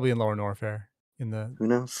was. Probably in Lower Norfair. Who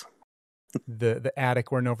knows? the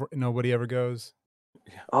attic where nobody ever goes.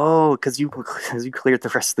 Oh, because you cleared the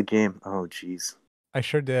rest of the game. Oh, jeez. I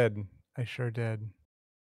sure did. I sure did.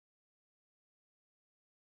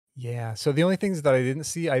 Yeah, so the only things that I didn't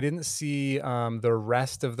see, the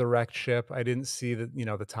rest of the wrecked ship. I didn't see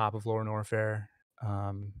the top of Lower Norfair.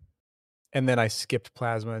 Um, and then I skipped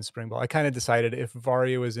Plasma and Spring Ball. I kinda decided if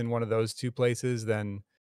Varia was in one of those 2 places, then,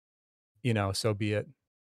 so be it.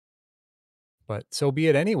 But so be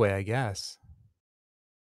it anyway, I guess.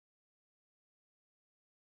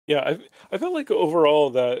 Yeah, I felt like overall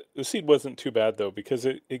that the seed wasn't too bad though because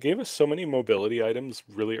it gave us so many mobility items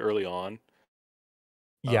really early on.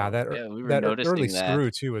 Yeah, Um, Yeah, we were early noticing that.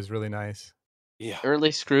 screw too was really nice. yeah,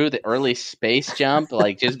 Early screw, the early space jump,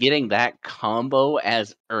 like just getting that combo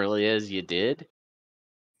as early as you did.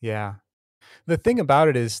 Yeah. The thing about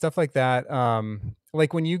it is stuff like that,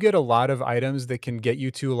 like when you get a lot of items that can get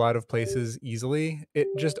you to a lot of places easily, it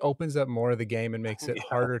just opens up more of the game and makes it yeah,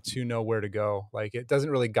 harder to know where to go. Like it doesn't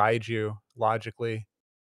really guide you logically.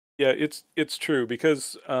 yeah. It's true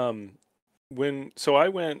because I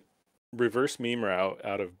went reverse meme route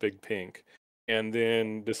out of Big Pink, and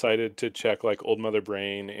then decided to check like Old Mother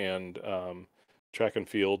Brain and track and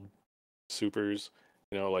field supers,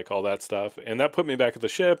 like all that stuff. And that put me back at the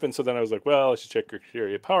ship. And so then I was like, well, I should check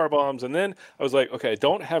criteria power bombs. And then I was like, okay, I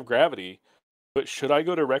don't have gravity, but should I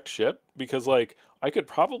go to wrecked ship? Because like I could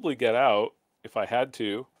probably get out if I had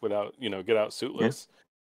to without, get out suitless.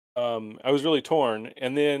 I was really torn.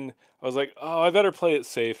 And then I was like, oh, I better play it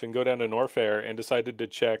safe and go down to Norfair and decided to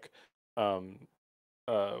check um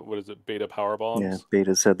what is it, beta power Yeah, bombs.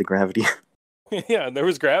 Beta said the gravity. Yeah, and there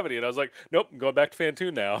was gravity, and I was like, nope, I'm going back to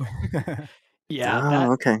Fantoon now. Yeah,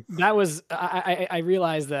 Oh, okay. that was I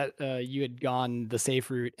realized that you had gone the safe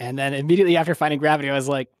route, and then immediately after finding gravity, I was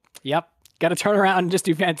like, "Yep, got to turn around and just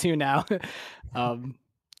do Fantoon now." um,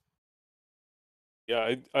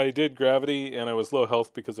 Yeah, I did gravity, and I was low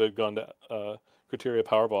health because I'd gone to criteria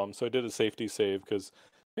power bomb, so I did a safety save because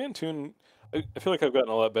Fantoon. I feel like I've gotten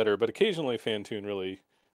a lot better, but occasionally Fantoon really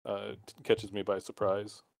catches me by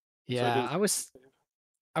surprise. So I yeah, did.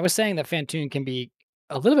 I was saying that Fantoon can be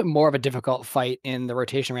a little bit more of a difficult fight in the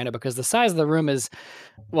rotation random because the size of the room is,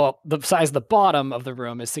 well, the size of the bottom of the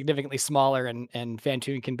room is significantly smaller, and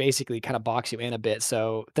Fantoon can basically kind of box you in a bit.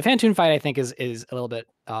 So the Fantoon fight, I think, is a little bit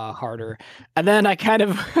harder. And then I kind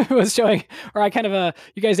of was showing, or I kind of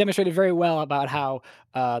you guys demonstrated very well about how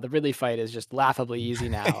the Ridley fight is just laughably easy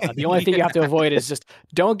now. The only thing you have to avoid is just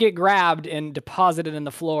don't get grabbed and deposited in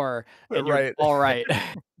the floor, and you're Right. all right.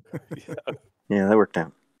 Yeah, that worked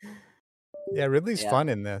out. Yeah, Ridley's Yeah. fun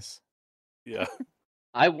in this. Yeah.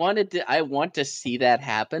 I want to see that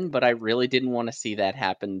happen, but I really didn't want to see that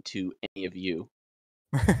happen to any of you.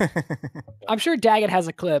 I'm sure Daggett has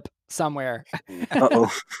a clip somewhere.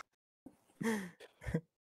 Uh-oh.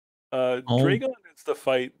 Dragon is the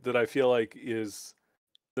fight that I feel like is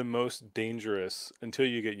the most dangerous until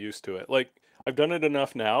you get used to it. Like I've done it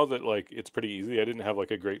enough now that like it's pretty easy. I didn't have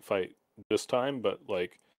like a great fight this time, but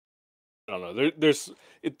like I don't know.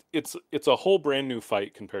 It's a whole brand new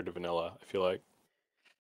fight compared to vanilla, I feel like.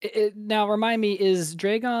 Now remind me, is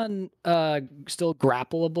Dragon still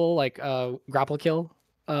grappleable, like grapple kill?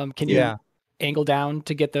 Can you Yeah. angle down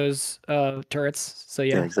to get those turrets? So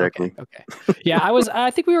yeah, Yeah, exactly. Okay. Yeah,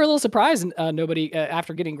 I think we were a little surprised. Nobody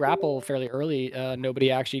after getting grapple fairly early,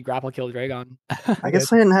 nobody actually grapple killed Dragon. I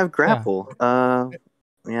guess I didn't have grapple.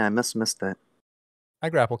 Yeah, I must have missed that. I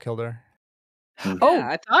grapple killed her. Oh, Yeah,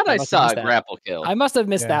 I thought I I must have saw missed a that. grapple kill. I must have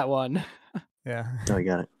missed Yeah. that one. Yeah. Oh, I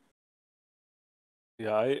got it.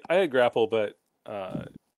 Yeah, I had grapple, but I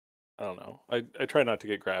don't know. I try not to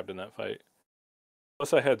get grabbed in that fight.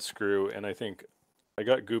 Plus, I had screw, and I think I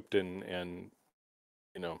got gooped and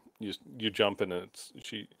you jump and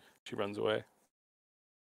she runs away.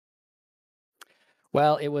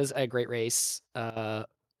 Well, it was a great race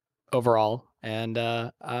overall, and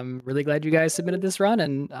I'm really glad you guys submitted this run,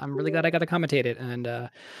 and I'm really glad I got to commentate it. And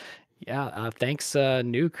thanks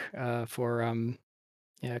Nuke for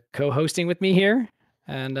co-hosting with me here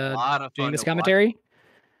and A lot of doing fun this to watch. commentary.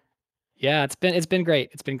 Yeah, it's been great.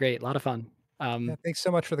 It's been great. A lot of fun. Yeah, thanks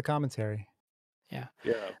so much for the commentary. Yeah,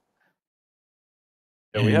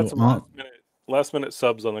 we had some last minute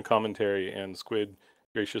subs on the commentary, and Squid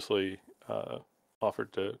graciously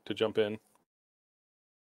offered to jump in.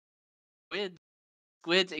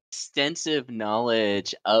 Squid's extensive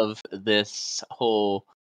knowledge of this whole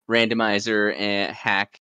randomizer and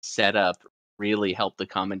hack setup really helped the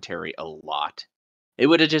commentary a lot. It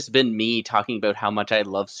would have just been me talking about how much I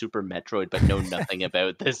love Super Metroid, but know nothing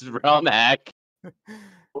about this ROM hack.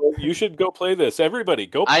 Well, you should go play this. Everybody,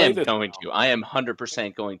 go play I am this. going to. I am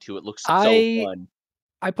 100% going to. It looks so fun.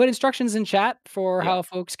 I put instructions in chat for Yeah. how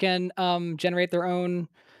folks can generate their own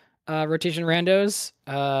rotation randos.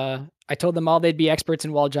 I told them all they'd be experts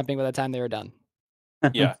in wall jumping by the time they were done.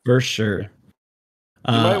 Yeah. For sure.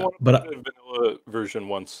 You might want to but do the vanilla version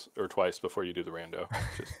once or twice before you do the rando.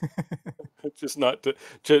 Just not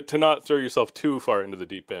to not throw yourself too far into the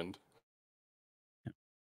deep end.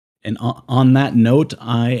 And on that note,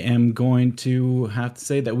 I am going to have to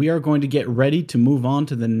say that we are going to get ready to move on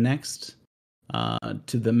to the next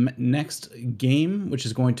next game, which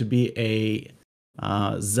is going to be a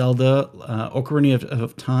Zelda Ocarina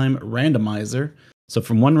of Time randomizer. So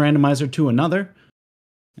from one randomizer to another.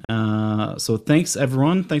 So thanks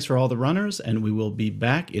everyone. Thanks for all the runners, and we will be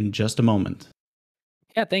back in just a moment.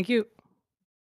 Yeah, thank you.